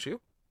pick, don't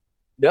you?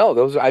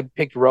 No, I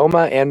picked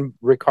Roma and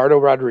Ricardo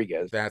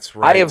Rodriguez. That's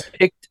right. I have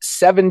picked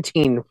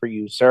 17 for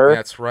you, sir.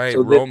 That's right.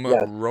 So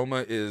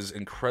Roma is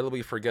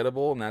incredibly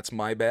forgettable, and that's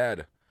my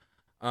bad.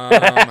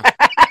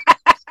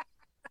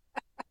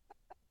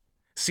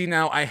 See,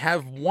 now I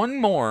have one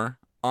more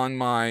on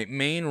my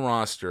main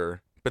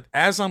roster, but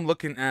as I'm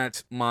looking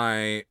at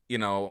my,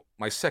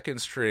 my second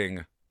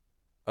string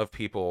of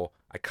people,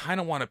 I kind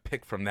of want to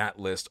pick from that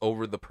list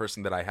over the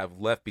person that I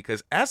have left,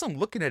 because as I'm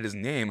looking at his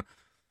name,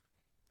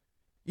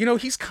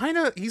 he's kind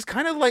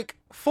of like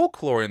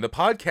folklore in the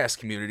podcast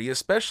community,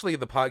 especially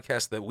the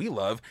podcast that we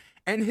love,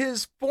 and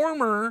his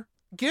former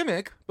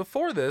gimmick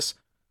before this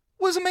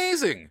was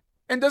amazing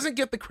and doesn't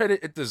get the credit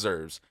it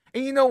deserves.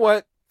 And you know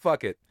what?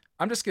 Fuck it.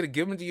 I'm just going to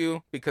give him to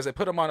you because I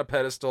put him on a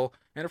pedestal.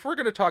 And if we're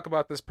going to talk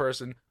about this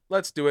person,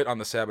 let's do it on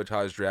the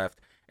Sabotage Draft.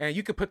 And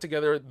you can put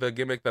together the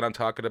gimmick that I'm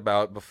talking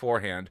about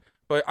beforehand.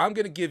 But I'm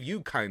going to give you,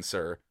 kind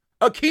sir,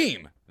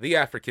 Akeem, the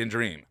African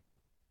Dream.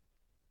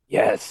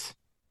 Yes.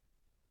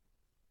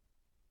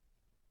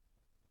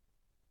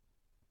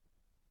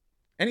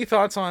 Any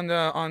thoughts on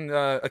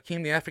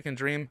Akeem, the African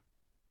Dream,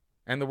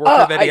 and the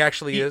worker that he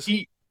actually is?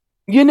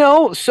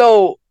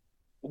 So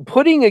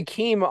putting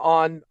Akeem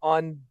on,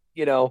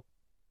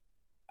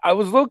 I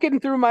was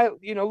looking through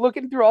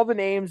all the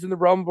names in the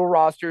Rumble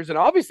rosters, and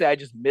obviously I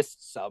just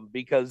missed some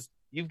because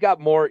you've got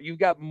more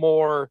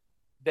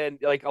than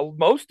like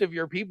most of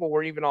your people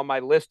weren't even on my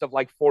list of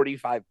like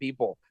 45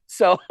 people.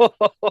 So,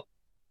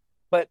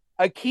 but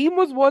Akeem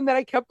was one that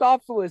I kept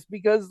off the list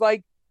because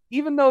like,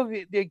 even though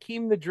the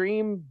Akeem the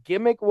Dream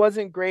gimmick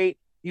wasn't great,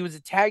 he was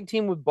a tag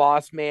team with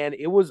Boss Man.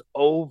 It was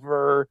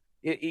over.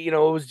 It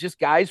was just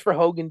guys for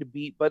Hogan to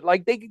beat, but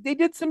like they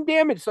did some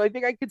damage. So I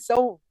think I could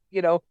sell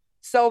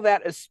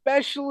that,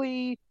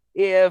 especially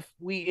if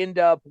we end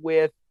up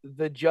with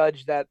the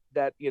judge that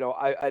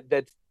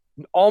that's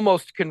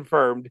almost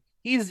confirmed.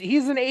 He's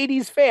an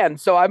 80s fan,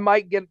 so I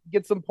might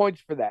get some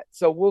points for that.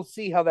 So we'll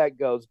see how that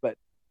goes. But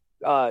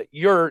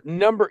your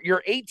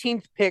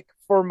 18th pick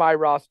for my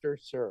roster,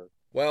 sir.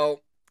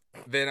 Well,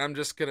 then I'm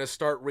just going to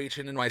start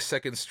reaching in my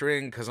second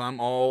string because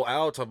I'm all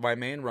out of my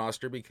main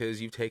roster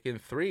because you've taken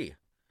 3.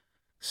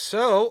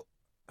 So,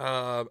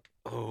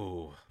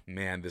 oh,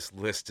 man, this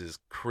list is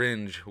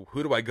cringe.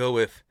 Who do I go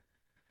with?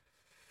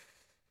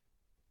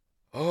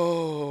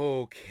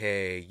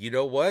 Okay, you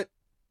know what?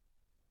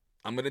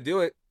 I'm going to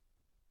do it.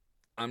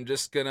 I'm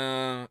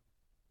going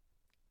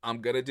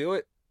to do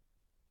it.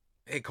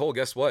 Hey, Cole,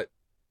 guess what?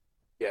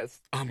 Yes.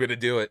 I'm going to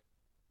do it.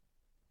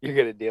 You're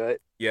going to do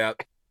it? Yeah.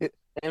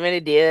 I'm going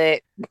to do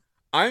it.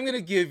 I'm going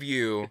to give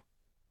you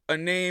a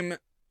name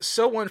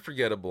so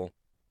unforgettable.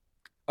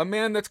 A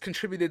man that's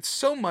contributed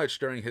so much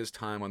during his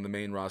time on the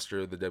main roster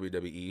of the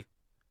WWE.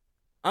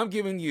 I'm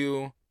giving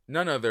you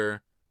none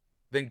other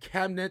than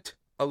Cabinet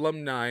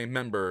alumni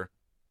member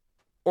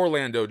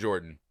Orlando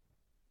Jordan.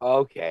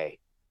 Okay.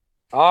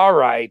 All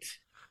right.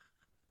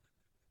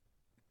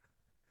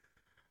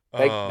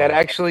 That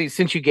actually,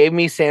 since you gave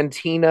me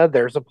Santina,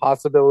 there's a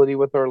possibility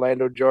with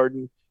Orlando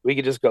Jordan. We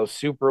could just go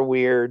super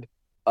weird.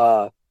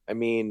 I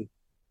mean,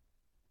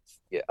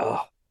 yeah.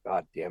 Oh,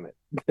 God damn it.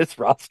 This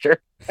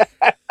roster.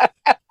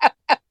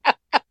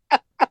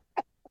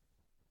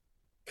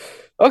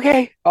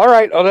 Okay. All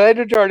right.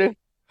 Orlando Jordan.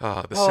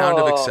 The sound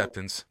of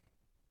acceptance.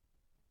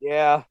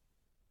 Yeah.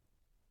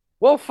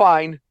 Well,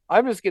 fine.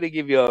 I'm just going to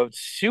give you a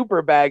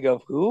super bag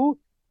of who?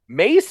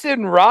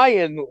 Mason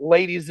Ryan,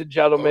 ladies and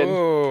gentlemen.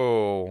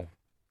 Oh.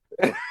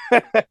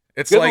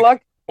 It's good like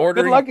luck.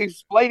 Ordering, good luck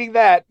explaining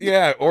that.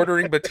 Yeah,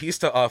 ordering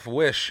Batista off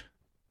Wish.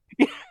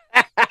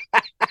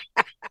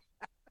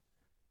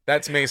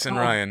 That's Mason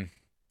Ryan.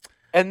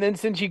 And then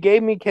since you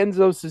gave me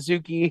Kenzo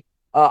Suzuki,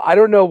 I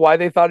don't know why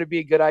they thought it'd be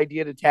a good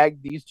idea to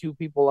tag these two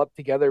people up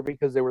together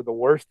because they were the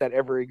worst that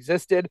ever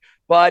existed.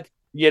 But,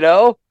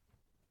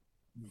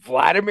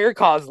 Vladimir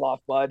Kozlov,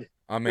 bud.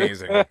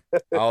 Amazing.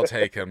 I'll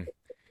take him.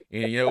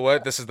 And you know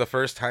what? This is the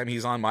first time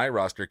he's on my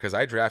roster because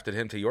I drafted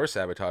him to your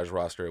Sabotage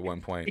roster at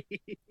one point.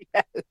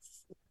 Yes.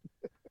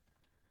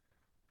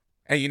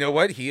 And you know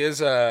what? He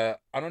is, I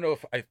don't know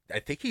if, I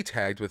think he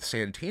tagged with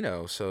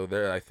Santino, so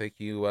there, I think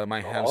you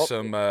might have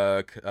some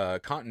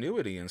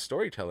continuity and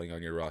storytelling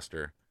on your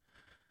roster.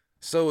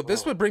 So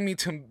this would bring me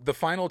to the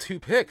final 2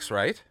 picks,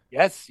 right?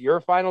 Yes,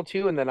 your final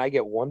 2, and then I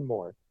get one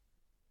more.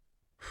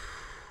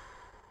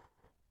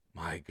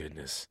 My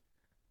goodness.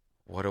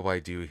 What do I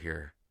do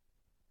here?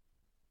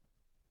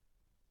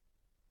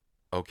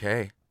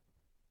 Okay.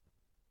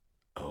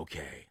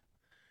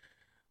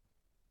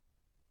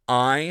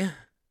 I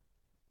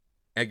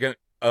am going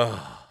to...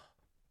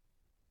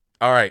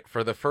 All right,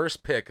 for the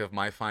first pick of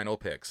my final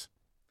picks,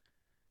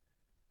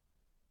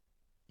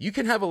 you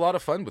can have a lot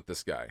of fun with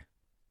this guy.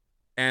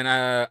 And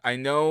I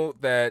know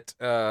that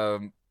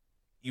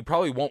you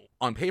probably won't,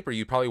 on paper,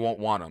 you probably won't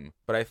want him,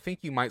 but I think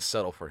you might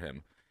settle for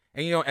him.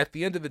 And, at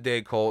the end of the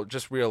day, Cole,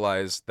 just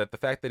realize that the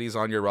fact that he's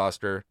on your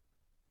roster,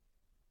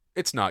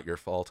 it's not your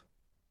fault.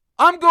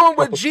 I'm going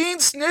with Gene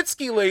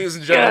Snitsky, ladies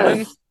and gentlemen.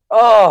 Yes.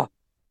 Oh.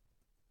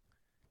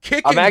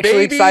 Kicking I'm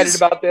actually babies, excited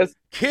about this.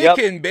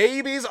 Kicking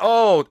babies.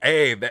 Oh,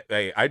 hey,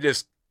 I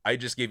just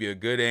gave you a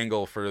good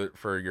angle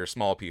for your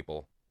small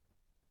people.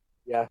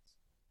 Yes.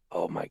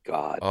 Oh, my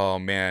God. Oh,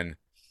 man.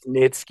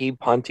 Snitsky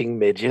punting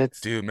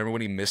midgets. Dude, remember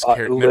when he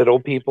miscarried? Little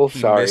people. He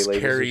Sorry, ladies and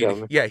miscarried.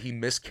 gentlemen. Yeah, he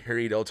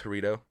miscarried El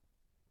Torito.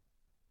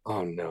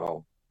 Oh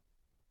no.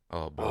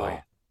 Oh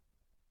boy.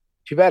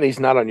 Too bad he's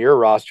not on your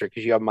roster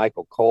because you have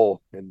Michael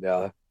Cole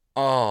and.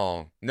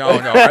 Oh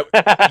no!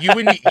 You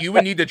would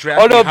need to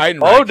draft me Heidenreich.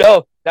 Oh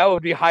no, that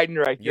would be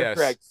Heidenreich. You're Yes.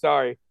 correct.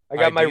 Sorry, I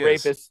got my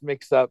rapists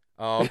mixed up.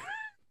 Oh,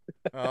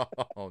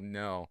 oh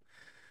no.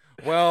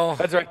 Well,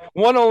 that's right.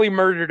 One only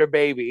murdered a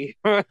baby.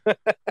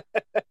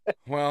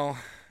 Well,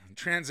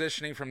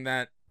 transitioning from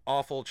that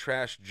awful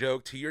trash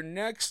joke to your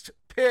next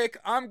pick,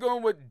 I'm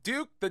going with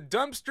Duke the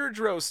Dumpster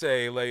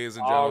Drose, ladies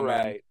and gentlemen. All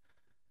right.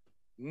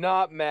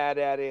 Not mad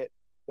at it.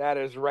 That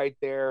is right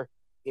there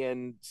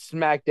in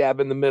smack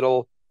dab in the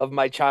middle of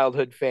my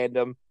childhood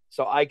fandom,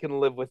 so I can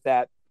live with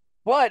that.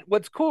 But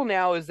what's cool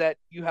now is that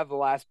you have the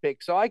last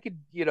pick, so I could,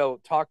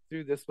 talk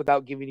through this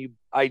without giving you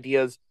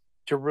ideas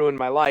to ruin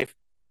my life.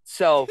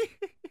 So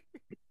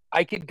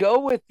I could go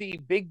with the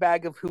big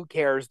bag of who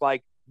cares,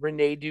 like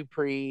Rene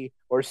Dupree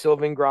or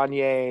Sylvain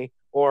Grenier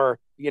or,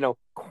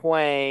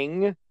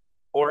 Quang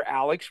or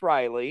Alex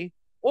Riley.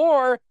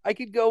 Or I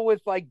could go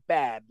with like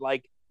bad,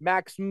 like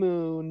Max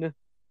Moon.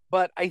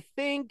 But I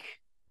think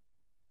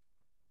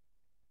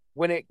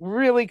when it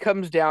really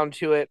comes down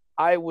to it,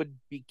 I would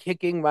be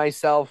kicking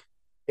myself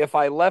if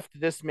I left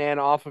this man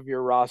off of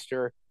your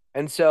roster.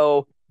 And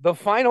so the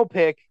final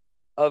pick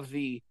of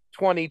the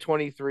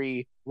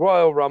 2023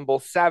 Royal Rumble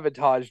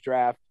Sabotage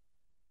Draft,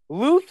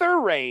 Luther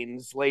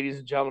Reigns, ladies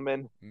and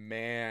gentlemen.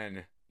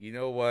 Man, you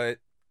know what?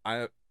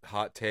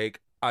 Hot take.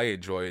 I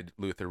enjoyed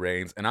Luther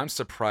Reigns, and I'm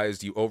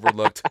surprised you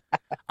overlooked.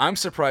 I'm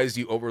surprised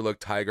you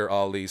overlooked Tiger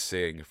Ali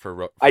Singh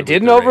for I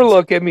didn't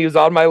overlook him. He was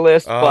on my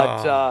list,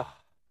 but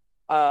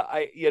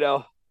I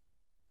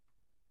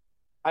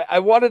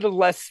wanted a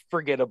less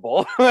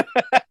forgettable.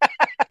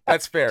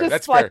 That's fair.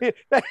 That's fair.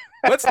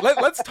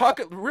 Let's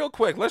talk real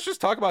quick. Let's just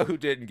talk about who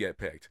didn't get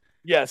picked.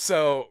 Yes.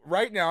 So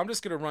right now, I'm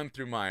just gonna run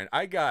through mine.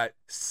 I got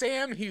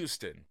Sam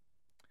Houston.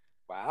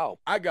 Wow.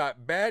 I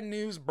got Bad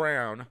News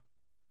Brown.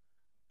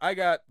 I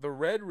got the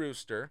Red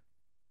Rooster.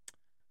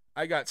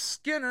 I got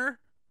Skinner.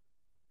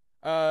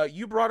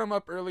 You brought him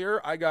up earlier.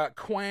 I got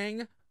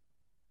Quang.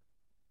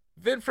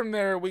 Then from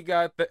there, we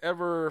got the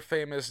ever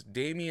famous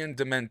Damien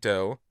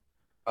Demento.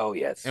 Oh,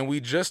 yes. And we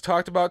just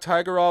talked about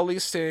Tiger Ali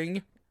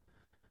Singh.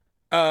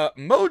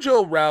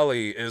 Mojo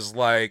Raleigh is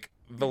like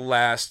the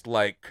last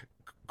like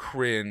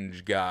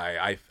cringe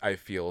guy, I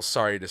feel,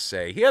 sorry to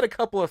say. He had a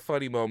couple of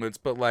funny moments,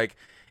 but like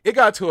it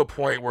got to a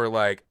point where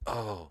like,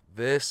 oh,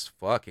 this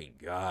fucking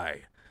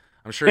guy.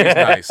 I'm sure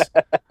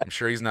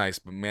he's nice.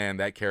 But man,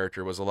 that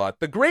character was a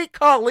lot. The Great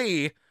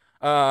Khali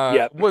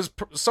was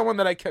someone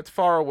that I kept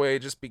far away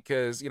just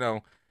because,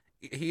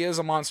 he is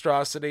a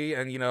monstrosity,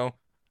 and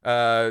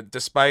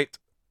despite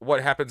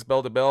what happens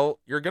bell to bell,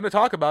 you're going to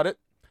talk about it.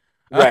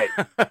 Right.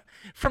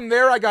 From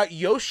there, I got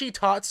Yoshi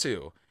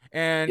Tatsu.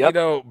 And,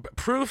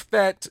 proof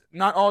that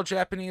not all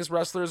Japanese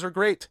wrestlers are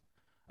great.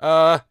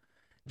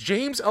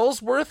 James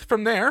Ellsworth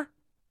from there.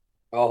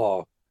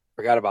 Oh,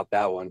 forgot about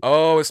that one.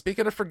 Oh,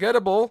 speaking of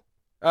forgettable,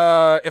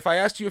 if I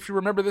asked you if you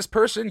remember this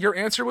person, your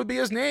answer would be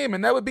his name,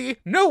 and that would be,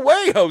 no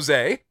way,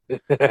 Jose.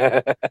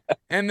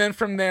 And then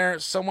from there,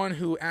 someone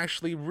who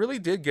actually really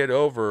did get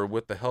over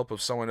with the help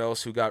of someone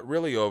else who got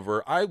really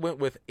over, I went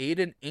with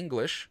Aiden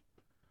English.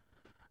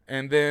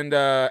 And then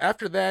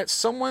after that,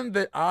 someone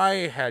that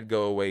I had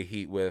go away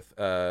heat with,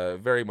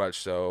 very much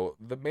so.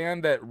 The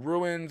man that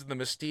ruined the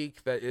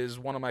mystique that is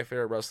one of my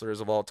favorite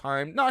wrestlers of all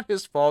time. Not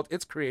his fault,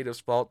 it's creative's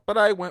fault. But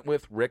I went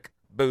with Rick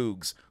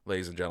Boogs,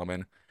 ladies and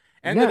gentlemen.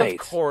 And then,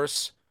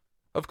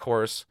 of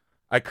course,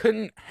 I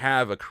couldn't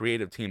have a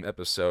creative team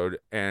episode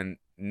and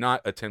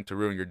not attempt to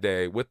ruin your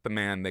day with the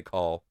man they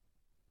call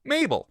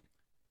Mabel.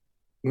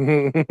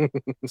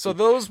 So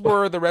those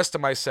were the rest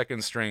of my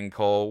second string,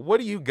 Cole. What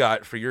do you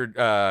got for your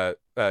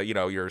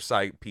your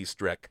side piece,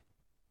 Drek?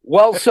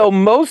 Well, so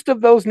most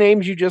of those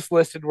names you just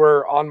listed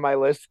were on my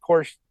list. Of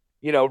course,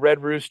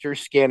 Red Rooster,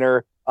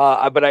 Skinner.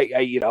 But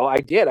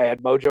I did. I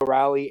had Mojo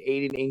Raleigh,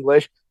 Aiden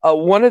English.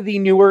 One of the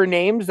newer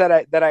names that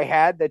I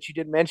had that you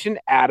didn't mention,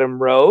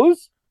 Adam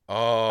Rose.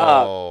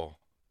 Oh.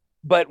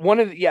 But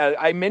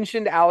I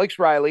mentioned Alex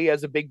Riley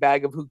as a big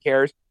bag of who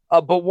cares.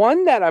 But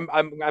one that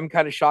I'm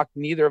kind of shocked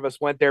neither of us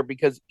went there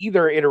because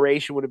either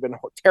iteration would have been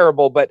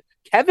terrible. But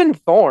Kevin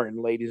Thorne,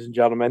 ladies and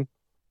gentlemen.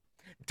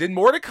 Did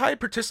Mordecai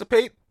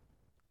participate?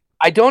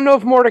 I don't know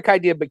if Mordecai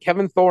did, but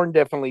Kevin Thorne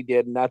definitely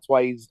did, and that's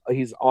why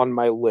he's on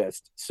my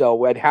list.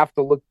 So I'd have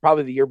to look,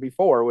 probably the year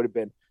before would have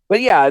been.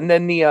 But yeah, and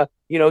then the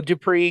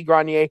Dupree,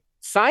 Grenier,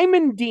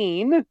 Simon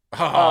Dean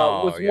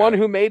was one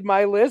who made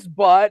my list.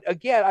 But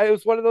again, I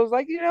was one of those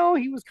like,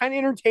 he was kind of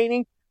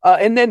entertaining.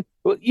 And then,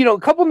 a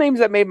couple names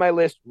that made my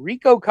list,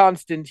 Rico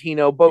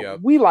Constantino,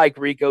 but we like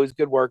Rico, he's a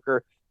good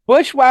worker.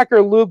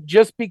 Bushwhacker Luke,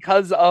 just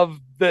because of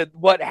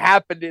what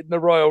happened in the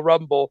Royal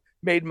Rumble,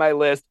 made my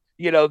list.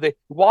 They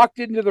walked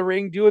into the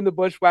ring doing the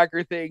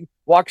Bushwhacker thing,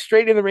 walked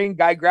straight in the ring,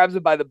 guy grabs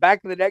him by the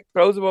back of the neck,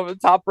 throws him over the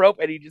top rope,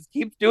 and he just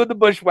keeps doing the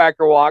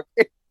Bushwhacker walk.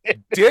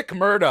 Dick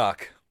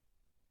Murdoch.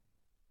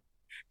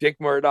 Dick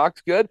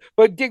Murdoch's good,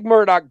 but Dick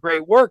Murdoch,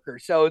 great worker.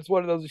 So it's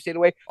one of those who stayed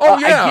away. Oh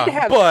I did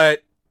have,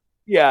 but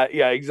yeah,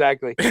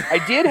 exactly.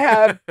 I did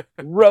have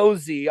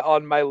Rosie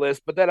on my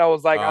list, but then I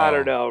was like, I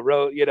don't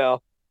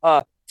know,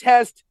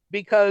 Test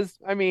because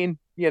I mean,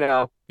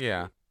 yeah.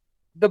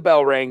 the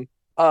bell rang.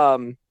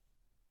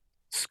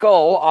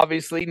 Skull,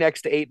 obviously,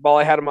 next to 8 Ball,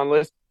 I had him on the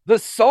list. The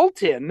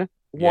Sultan,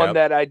 one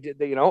that I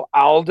did,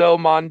 Aldo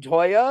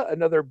Montoya,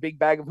 another big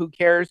bag of who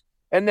cares.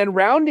 And then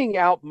rounding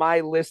out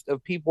my list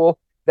of people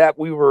that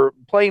we were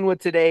playing with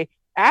today,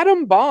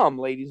 Adam Bomb,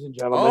 ladies and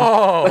gentlemen.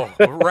 Oh,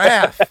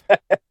 Wrath.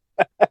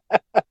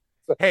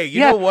 Hey, you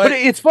know what? But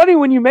it's funny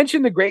when you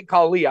mentioned the great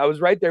Khali. I was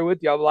right there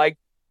with you. I'm like,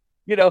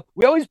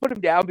 we always put him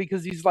down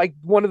because he's like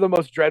one of the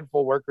most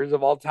dreadful workers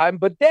of all time.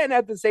 But then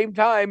at the same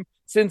time,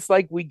 since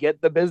like we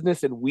get the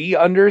business and we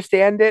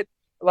understand it,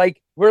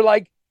 like we're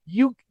like,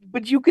 you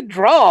could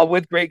draw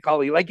with Great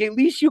Khali. Like at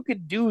least you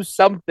could do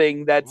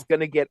something that's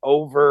gonna get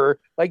over.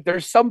 Like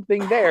there's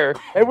something there,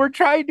 and we're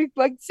trying to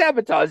like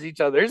sabotage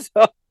each other.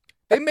 So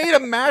they made a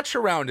match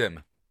around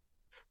him.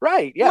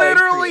 Right? Yeah,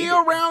 literally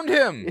around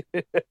him,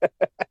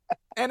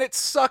 and it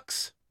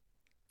sucks.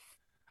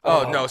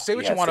 Oh no! Say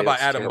what you want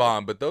about Adam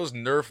Bomb, but those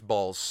Nerf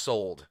balls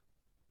sold.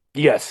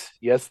 Yes,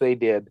 they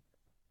did.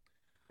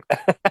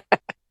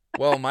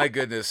 Well, my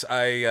goodness,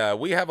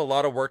 we have a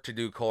lot of work to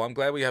do, Cole. I'm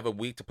glad we have a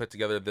week to put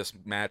together this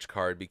match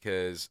card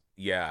because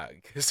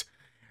it's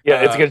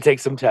gonna take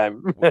some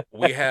time.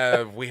 we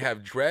have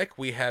Drek,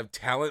 we have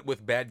talent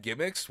with bad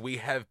gimmicks,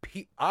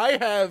 I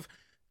have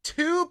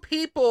 2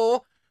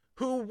 people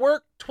who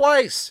work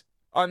twice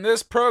on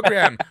this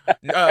program.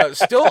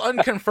 Still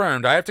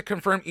unconfirmed. I have to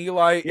confirm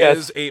Eli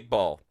is 8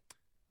 Ball.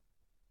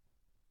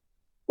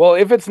 Well,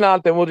 if it's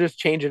not, then we'll just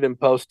change it in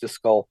post to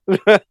Skull.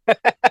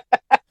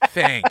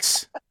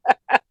 Thanks.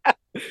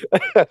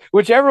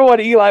 Whichever one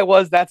Eli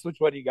was, that's which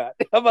one you got.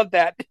 How about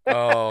that?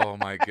 Oh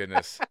my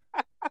goodness.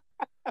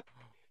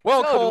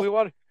 Well, so, Cole,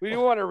 do we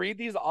want to read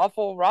these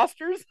awful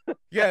rosters?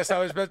 Yes, I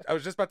was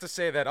just about to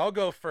say that. I'll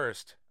go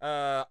first.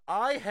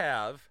 I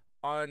have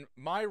on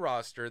my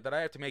roster that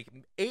I have to make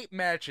 8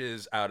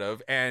 matches out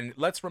of, and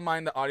let's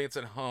remind the audience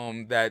at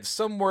home that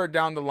somewhere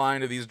down the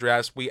line of these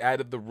drafts, we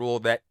added the rule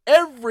that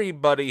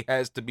everybody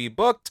has to be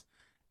booked.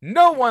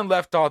 No one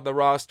left on the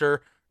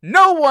roster.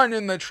 No one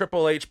in the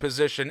Triple H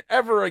position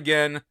ever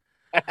again.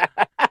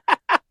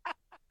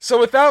 So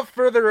without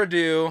further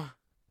ado,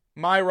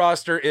 my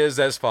roster is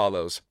as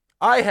follows.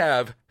 I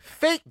have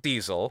Fake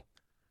Diesel.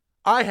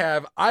 I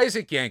have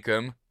Isaac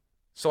Yankem.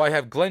 So I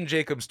have Glenn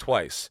Jacobs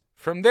twice.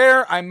 From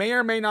there, I may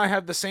or may not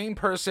have the same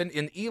person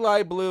in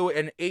Eli Blue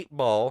and 8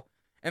 Ball.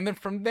 And then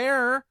from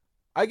there,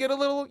 I get a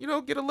little,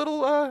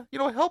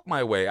 help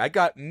my way. I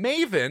got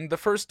Maven, the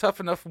first Tough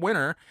Enough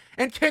winner,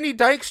 and Kenny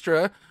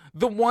Dykstra,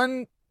 the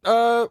one,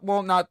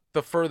 not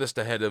the furthest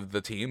ahead of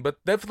the team, but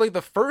definitely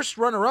the first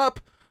runner-up.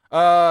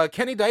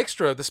 Kenny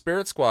Dykstra of the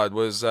Spirit Squad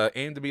was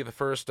aimed to be the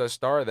first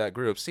star of that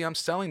group. See, I'm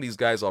selling these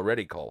guys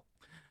already, Cole.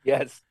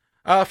 Yes.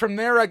 From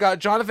there, I got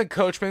Jonathan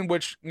Coachman,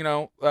 which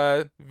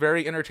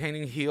very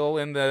entertaining heel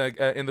in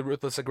the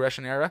Ruthless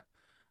Aggression era.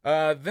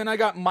 Then I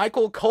got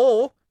Michael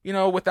Cole.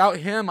 Without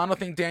him, I don't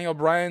think Daniel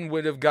Bryan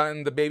would have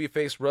gotten the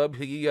babyface rub.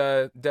 He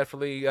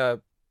definitely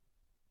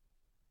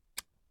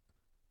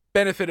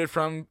benefited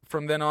from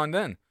then on.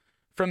 Then,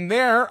 from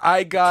there,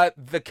 I got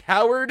the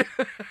coward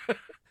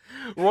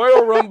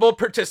Royal Rumble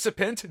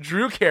participant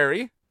Drew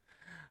Carey.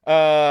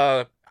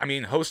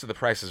 Host of The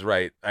Price is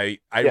Right. I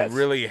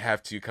really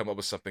have to come up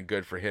with something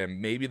good for him.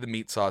 Maybe the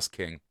Meat Sauce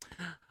King.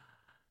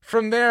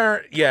 From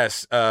there,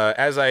 yes,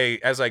 as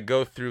I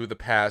go through the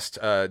past,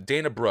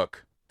 Dana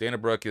Brooke. Dana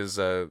Brooke is,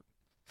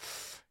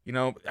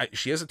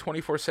 she is a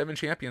 24/7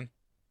 champion.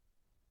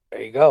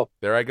 There you go.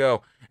 There I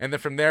go. And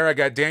then from there, I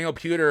got Daniel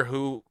Puder,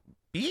 who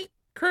beat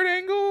Kurt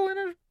Angle in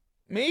a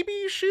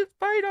maybe shoot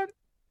fight on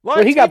live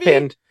Well, he TV. got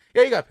pinned.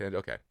 Yeah, he got pinned.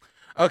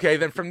 Okay,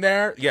 then from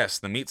there, yes,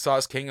 the Meat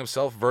Sauce King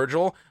himself,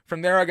 Virgil.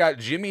 From there, I got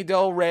Jimmy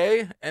Del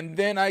Rey. And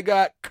then I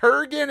got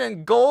Kurgan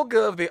and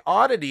Golga of the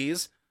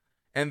Oddities.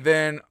 And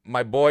then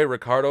my boy,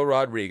 Ricardo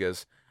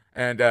Rodriguez.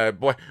 And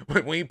boy,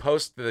 when we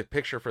post the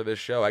picture for this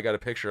show, I got a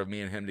picture of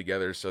me and him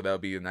together. So that'll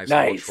be a nice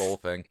little troll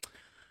thing.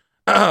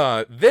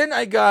 Then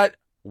I got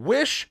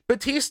Wish,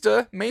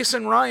 Batista,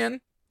 Mason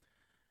Ryan,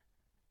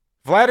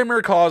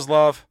 Vladimir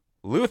Kozlov,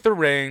 Luther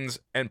Reigns,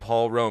 and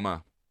Paul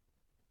Roma.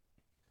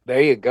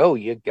 There you go.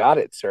 You got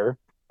it, sir.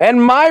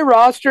 And my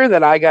roster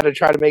that I got to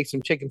try to make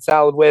some chicken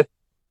salad with,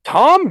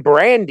 Tom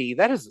Brandy.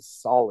 That is a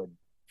solid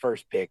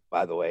first pick,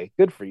 by the way.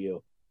 Good for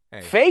you.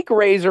 Hey. Fake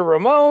Razor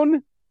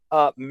Ramon,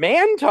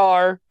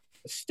 Mantar,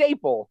 a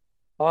staple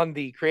on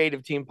the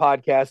Creative Team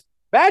podcast,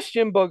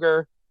 Bastion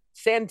Booger,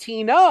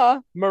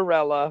 Santina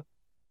Morella,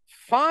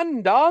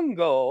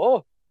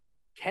 Fandango,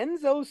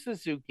 Kenzo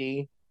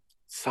Suzuki,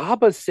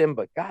 Saba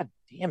Simba. God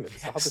damn it,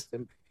 Saba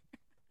Simba.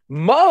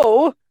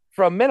 Mo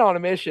from Men on a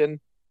Mission,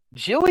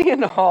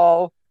 Jillian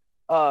Hall,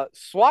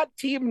 SWAT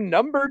Team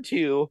number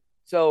 2.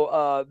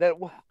 So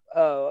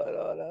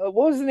what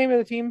was the name of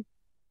the team?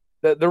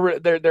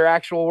 Their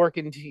actual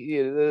working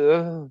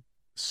team.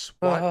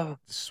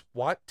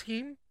 SWAT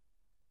team?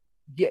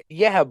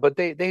 Yeah, but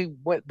they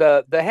went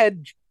the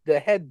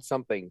head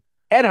something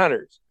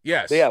headhunters.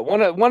 Yes. Yeah,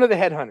 one of the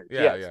headhunters.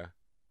 Yeah, yes. yeah.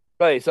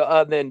 Okay,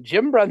 so then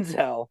Jim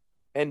Brunzell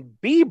and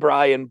B.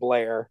 Brian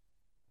Blair,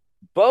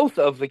 both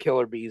of the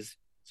Killer Bees.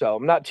 So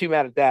I'm not too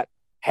mad at that.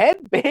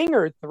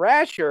 Headbanger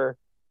Thrasher,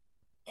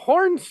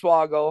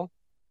 Hornswoggle,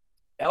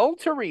 El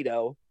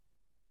Torito,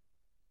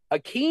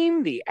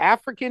 Akeem the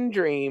African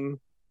Dream,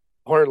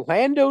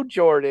 Orlando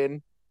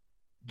Jordan,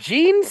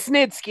 Gene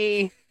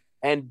Snitsky,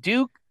 and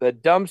Duke the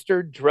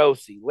Dumpster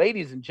Drosy.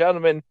 Ladies and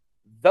gentlemen,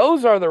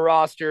 those are the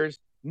rosters.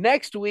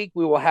 Next week,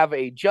 we will have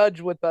a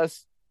judge with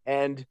us,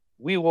 and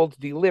we will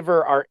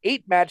deliver our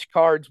 8-match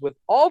cards with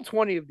all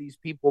 20 of these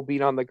people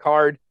being on the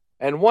card,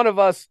 and one of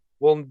us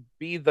will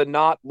be the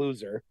not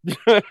loser.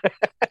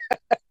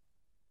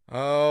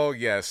 Oh,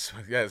 yes.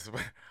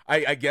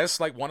 I guess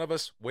like one of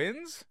us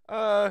wins.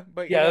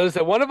 But yeah,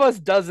 so one of us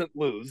doesn't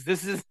lose.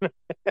 This is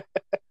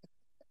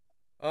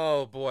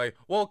Oh boy.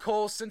 Well,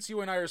 Cole, since you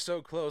and I are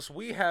so close,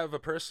 we have a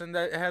person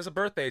that has a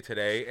birthday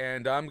today,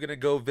 and I'm gonna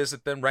go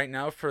visit them right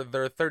now for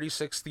their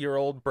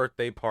 36th-year-old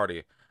birthday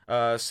party.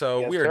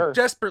 So Yes, we are sir.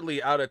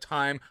 desperately out of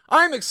time.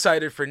 I'm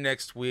excited for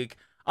next week.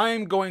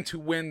 I'm going to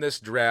win this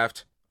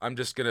draft. I'm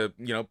just gonna,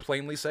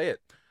 plainly say it.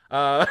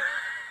 How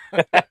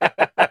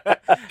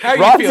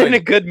you Rod's feeling? in a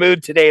good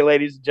mood today,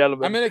 ladies and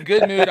gentlemen. I'm in a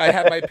good mood. I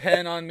have my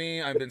pen on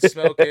me. I've been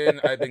smoking.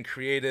 I've been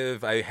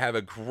creative. I have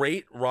a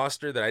great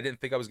roster that I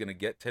didn't think I was going to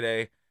get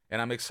today.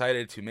 And I'm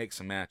excited to make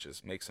some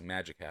matches, make some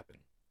magic happen.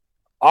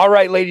 All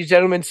right, ladies and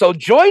gentlemen. So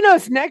join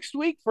us next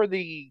week for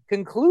the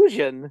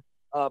conclusion,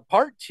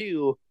 part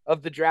 2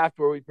 of the draft,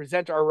 where we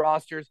present our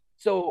rosters.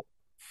 So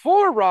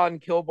for Ron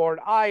Kilborn,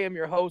 I am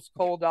your host,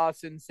 Cole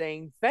Dawson,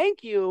 saying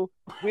thank you.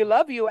 We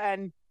love you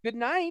and good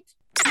night.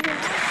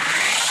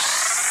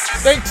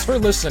 Thanks for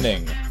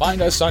listening.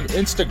 Find us on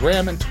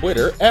Instagram and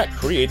Twitter at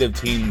Creative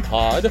Team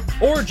Pod,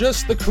 or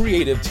just the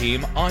Creative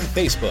Team on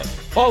Facebook.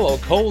 Follow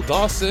Cole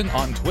Dawson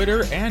on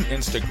Twitter and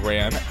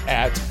Instagram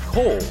at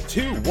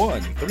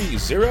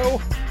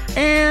Cole2130,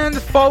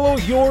 and follow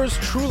yours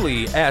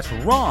truly at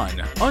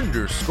Ron_Kilborn.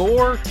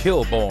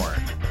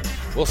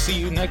 We'll see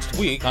you next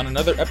week on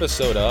another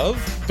episode of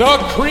The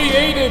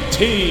Creative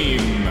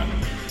Team.